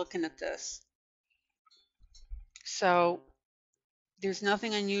when you're looking at this. So there's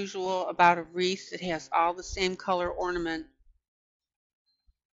nothing unusual about a wreath that has all the same color ornament.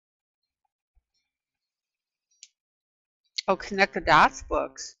 Oh, Connect the Dots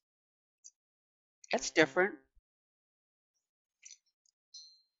books. That's different.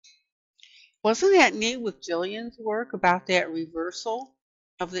 Wasn't that neat with Gillian's work about that reversal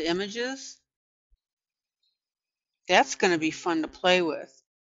of the images? That's going to be fun to play with.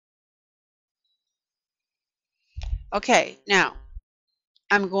 Okay, now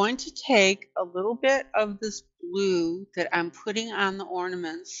I'm going to take a little bit of this blue that I'm putting on the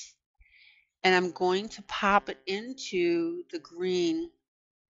ornaments and I'm going to pop it into the green.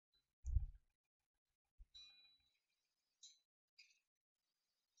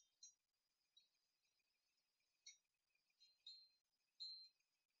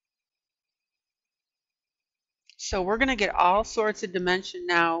 So we're going to get all sorts of dimension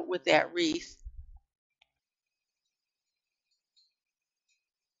now with that wreath.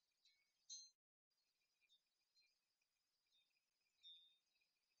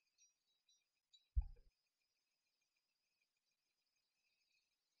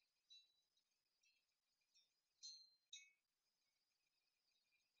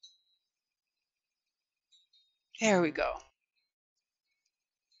 There we go.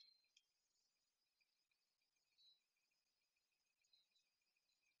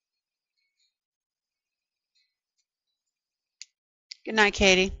 Good night,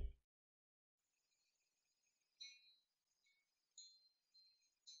 Katie.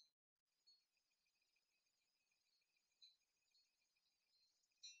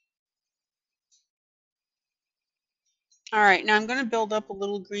 All right, now I'm going to build up a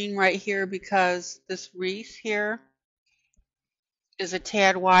little green right here because this wreath here is a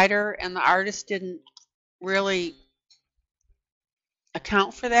tad wider and the artist didn't really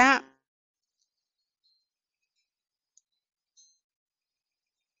account for that.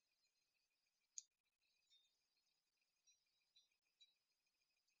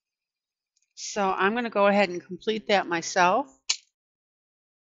 So I'm going to go ahead and complete that myself.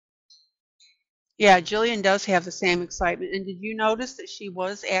 Yeah, Gillian does have the same excitement. And did you notice that she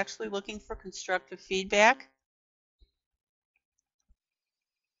was actually looking for constructive feedback?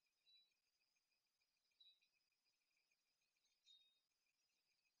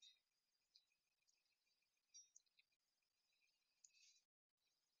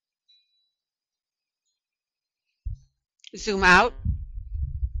 Zoom out.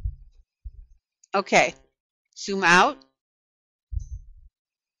 Okay. Zoom out.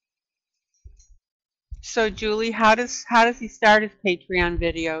 So Julie, how does he start his Patreon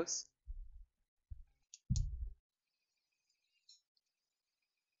videos?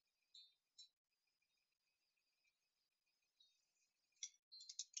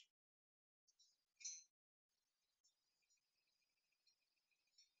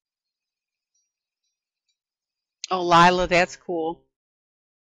 Oh, Lila, that's cool.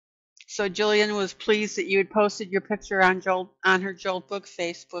 So Jillian was pleased that you had posted your picture on her Joel Book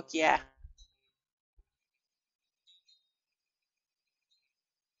Facebook. Yeah.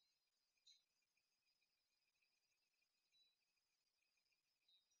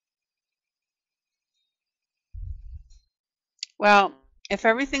 Well, if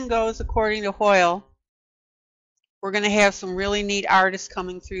everything goes according to Hoyle, we're going to have some really neat artists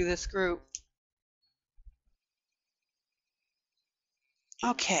coming through this group.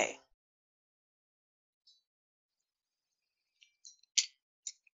 Okay.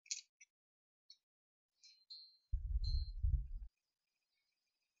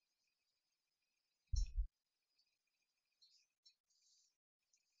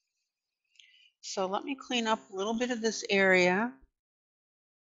 So let me clean up a little bit of this area.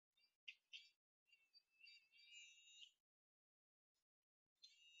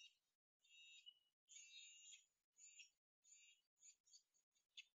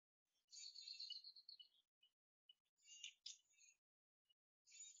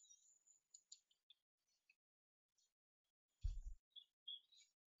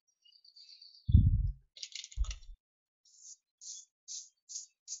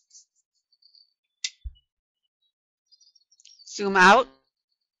 Zoom out.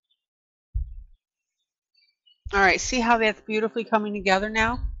 All right, see how that's beautifully coming together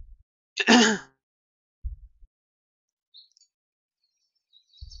now?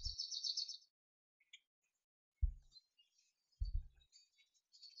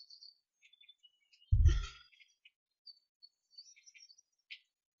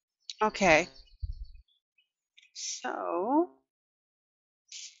 Okay. So,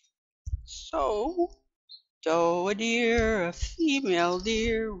 doe a deer, a female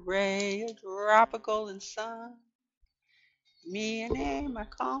deer, ray, a tropical and sun. Me a name I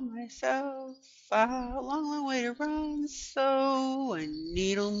call myself, a long, long way to run. So a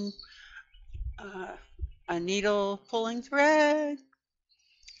needle pulling thread.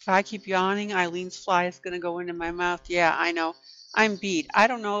 If I keep yawning, ILene's fly is going to go into my mouth. Yeah, I know. I'm beat. I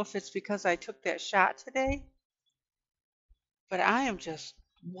don't know if it's because I took that shot today, but I am just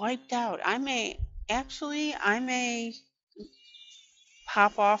wiped out. I may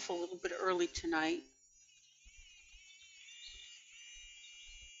pop off a little bit early tonight.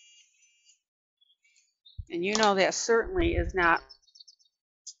 And you know that certainly is not.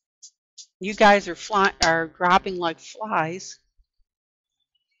 You guys are dropping like flies.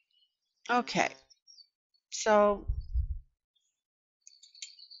 Okay. So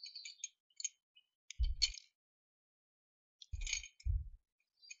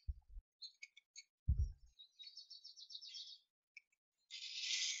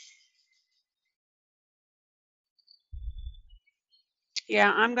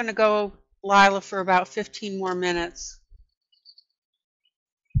yeah, I'm going to go, Lila, for about 15 more minutes.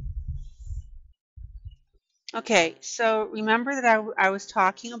 Okay, so remember that I was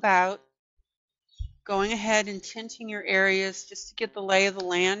talking about going ahead and tinting your areas just to get the lay of the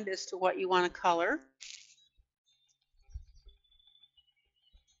land as to what you want to color.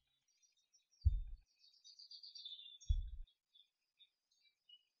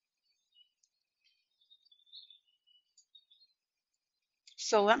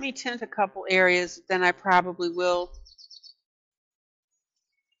 So let me tint a couple areas, then I probably will.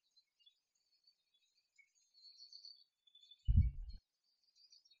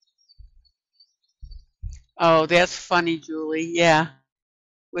 Oh, that's funny, Julie. Yeah,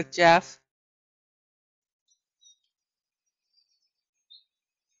 with Jeff.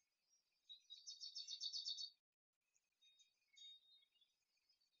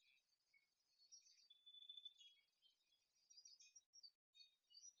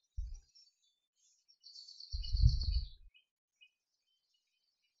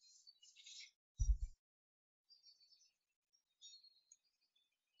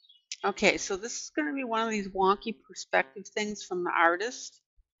 Okay, so this is going to be one of these wonky perspective things from the artist.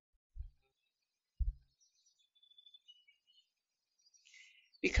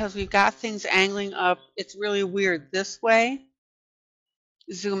 Because we've got things angling up. It's really weird. This way,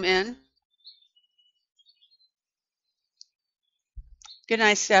 zoom in. Good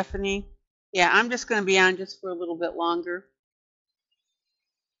night, Stephanie. Yeah, I'm just going to be on just for a little bit longer.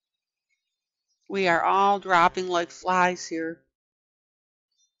 We are all dropping like flies here.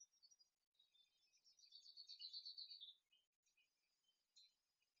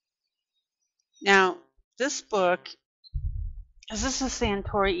 Now, this book, is this a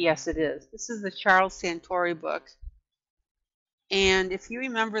Santore? Yes, it is. This is the Charles Santore book. And if you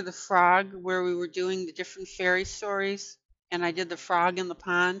remember the frog where we were doing the different fairy stories, and I did the frog in the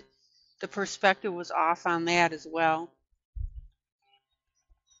pond, the perspective was off on that as well.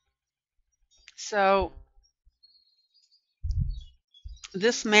 So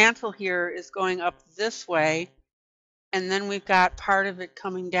this mantle here is going up this way, and then we've got part of it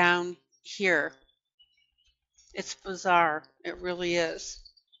coming down here. It's bizarre. It really is.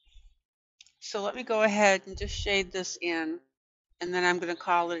 So let me go ahead and just shade this in, and then I'm going to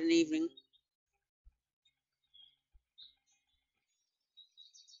call it an evening.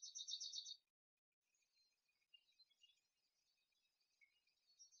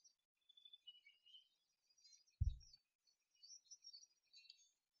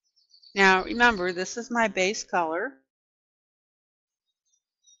 Now remember, this is my base color.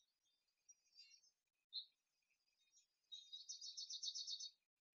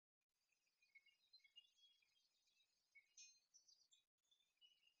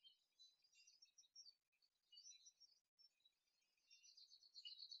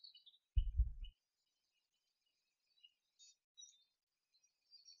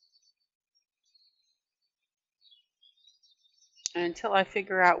 And until I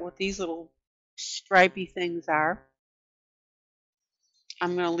figure out what these little stripy things are,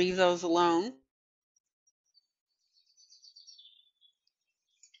 I'm going to leave those alone.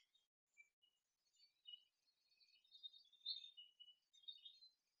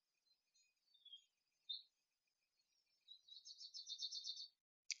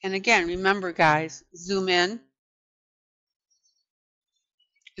 And again, remember guys, zoom in,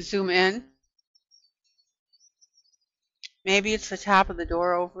 zoom in. Maybe it's the top of the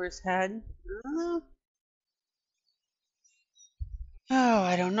door over his head. Oh,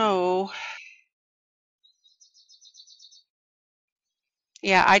 I don't know.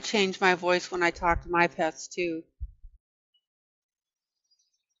 Yeah, I change my voice when I talk to my pets too.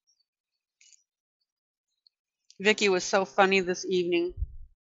 Vicky was so funny this evening.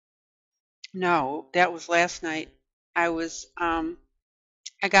 No, that was last night. I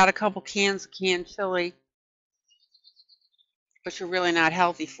got a couple cans of canned chili, which are really not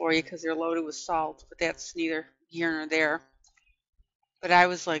healthy for you because they're loaded with salt, but that's neither here nor there. But I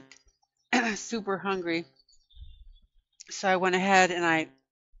was like super hungry. So I went ahead and I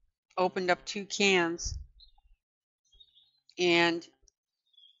opened up 2 cans, and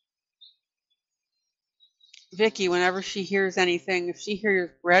Vicky, whenever she hears anything, if she hears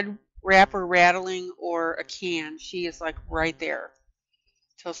bread wrapper rattling or a can, she is like right there.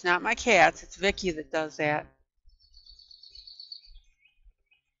 So it's not my cats, it's Vicky that does that.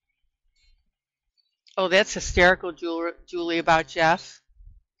 Oh, that's hysterical, Julie, about Jeff.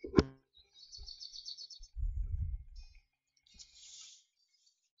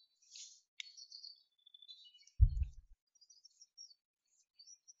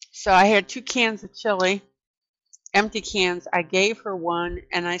 So I had 2 cans of chili, empty cans. I gave her one,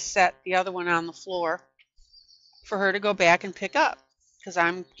 and I set the other one on the floor for her to go back and pick up because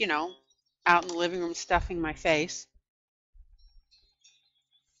I'm, out in the living room stuffing my face.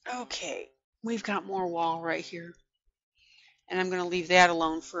 Okay, we've got more wall right here, and I'm going to leave that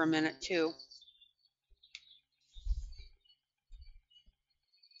alone for a minute too.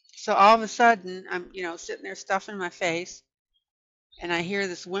 So all of a sudden, I'm, sitting there stuffing my face, and I hear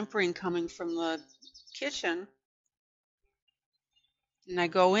this whimpering coming from the kitchen. And I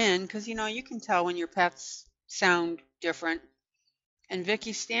go in, because you know, you can tell when your pets sound different. And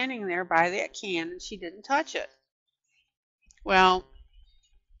Vicky's standing there by that can and she didn't touch it. Well,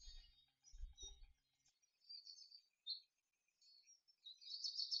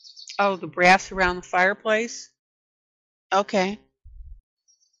 oh, the brass around the fireplace? Okay.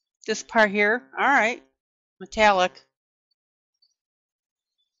 This part here? All right. Metallic.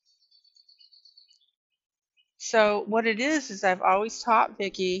 So what it is I've always taught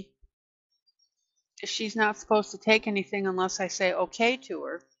Vicky she's not supposed to take anything unless I say okay to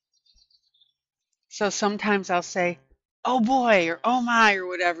her. So sometimes I'll say, oh boy, or oh my, or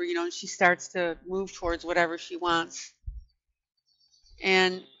whatever, you know, and she starts to move towards whatever she wants.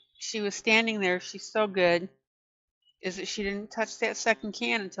 And she was standing there, she's so good, is that she didn't touch that second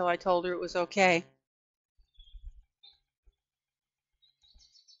can until I told her it was okay.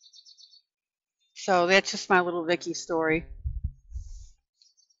 So that's just my little Vicky story.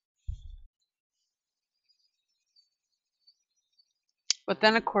 But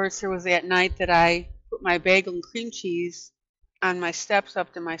then, of course, there was that night that I put my bagel and cream cheese on my steps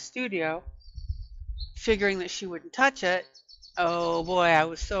up to my studio, figuring that she wouldn't touch it. Oh boy, I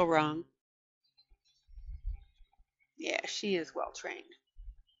was so wrong. Yeah, she is well trained.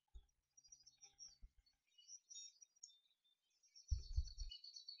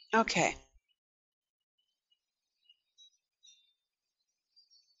 Okay.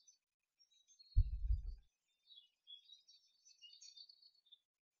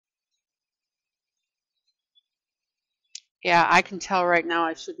 Yeah, I can tell right now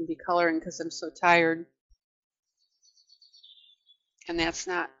I shouldn't be coloring because I'm so tired. And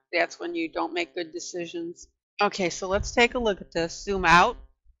that's when you don't make good decisions. Okay, so let's take a look at this. Zoom out.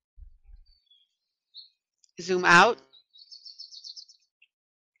 Zoom out.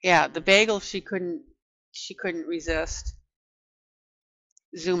 Yeah, the bagel she couldn't resist.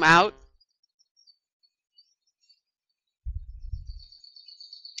 Zoom out.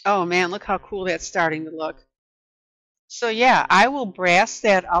 Oh man, look how cool that's starting to look. So yeah, I will brass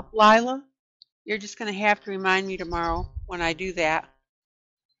that up, Lila. You're just going to have to remind me tomorrow when I do that.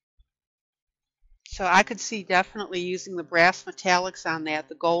 So I could see definitely using the brass metallics on that,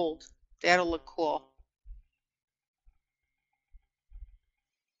 the gold. That'll look cool.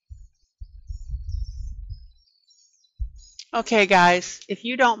 Okay, guys, if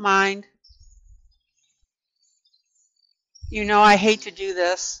you don't mind, you know I hate to do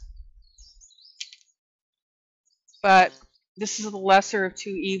this, but this is the lesser of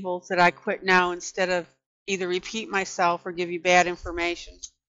two evils that I quit now instead of either repeat myself or give you bad information.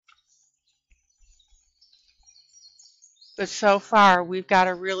 But so far, we've got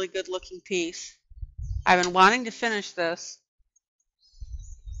a really good looking piece. I've been wanting to finish this,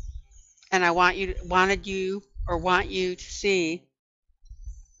 and I want you to see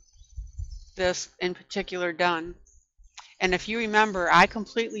this in particular done. And if you remember, I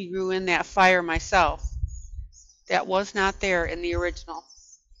completely ruined that fire myself. That was not there in the original.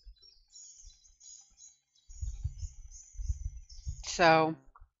 So,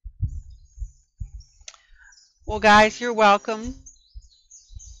 well, guys, you're welcome.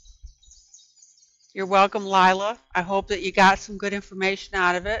 You're welcome, Lila. I hope that you got some good information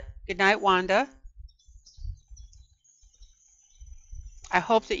out of it. Good night, Wanda. I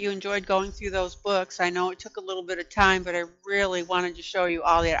hope that you enjoyed going through those books. I know it took a little bit of time, but I really wanted to show you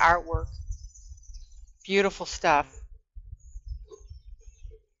all that artwork. Beautiful stuff.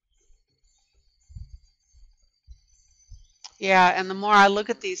 Yeah, and the more I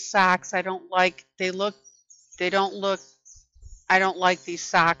look at these socks, I don't like these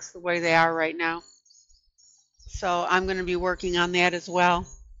socks the way they are right now. So I'm going to be working on that as well.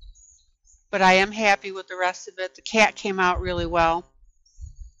 But I am happy with the rest of it. The cat came out really well.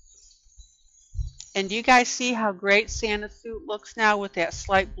 And do you guys see how great Santa's suit looks now with that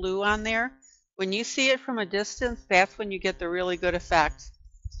slight blue on there? When you see it from a distance, that's when you get the really good effect.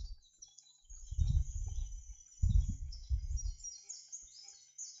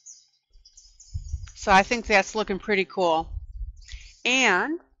 So I think that's looking pretty cool.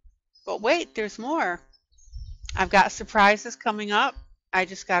 But wait, there's more. I've got surprises coming up. I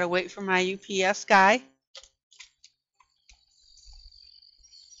just got to wait for my UPS guy.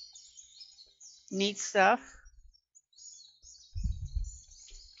 Neat stuff.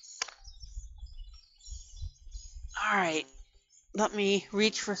 All right, let me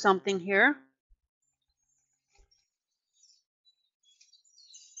reach for something here.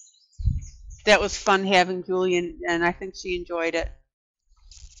 That was fun having Julian, and I think she enjoyed it.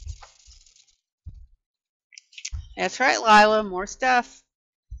 That's right, Lila, more stuff.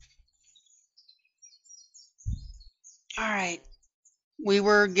 All right, We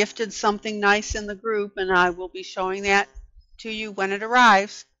were gifted something nice in the group, and I will be showing that to you when it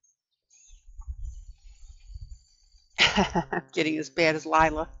arrives. I'm getting as bad as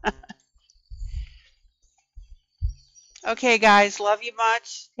Lila. Okay, guys, love you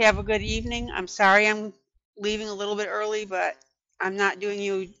much. Have a good evening. I'm sorry I'm leaving a little bit early, but I'm not doing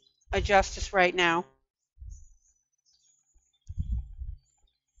you a justice right now.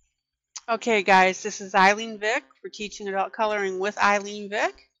 Okay, guys, this is ILene Vick for Teaching Adult Coloring with ILene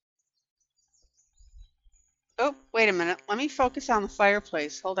Vick. Oh, wait a minute. Let me focus on the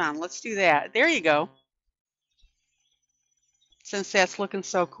fireplace. Hold on. Let's do that. There you go. Since that's looking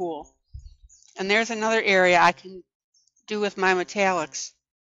so cool. And there's another area I can do with my metallics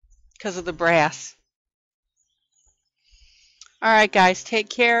because of the brass. All right, guys, take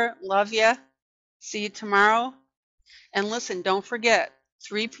care. Love ya. See you tomorrow. And listen, don't forget,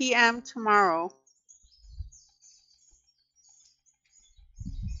 3 p.m. tomorrow,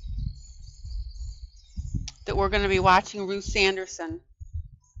 that we're going to be watching Ruth Sanderson.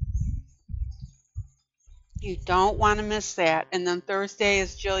 You don't want to miss that. And then Thursday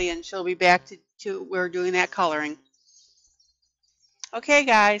is Gillian. She'll be back to we're doing that coloring. Okay,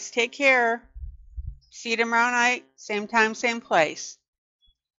 guys, take care. See you tomorrow night, same time, same place.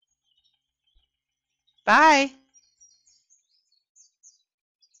 Bye.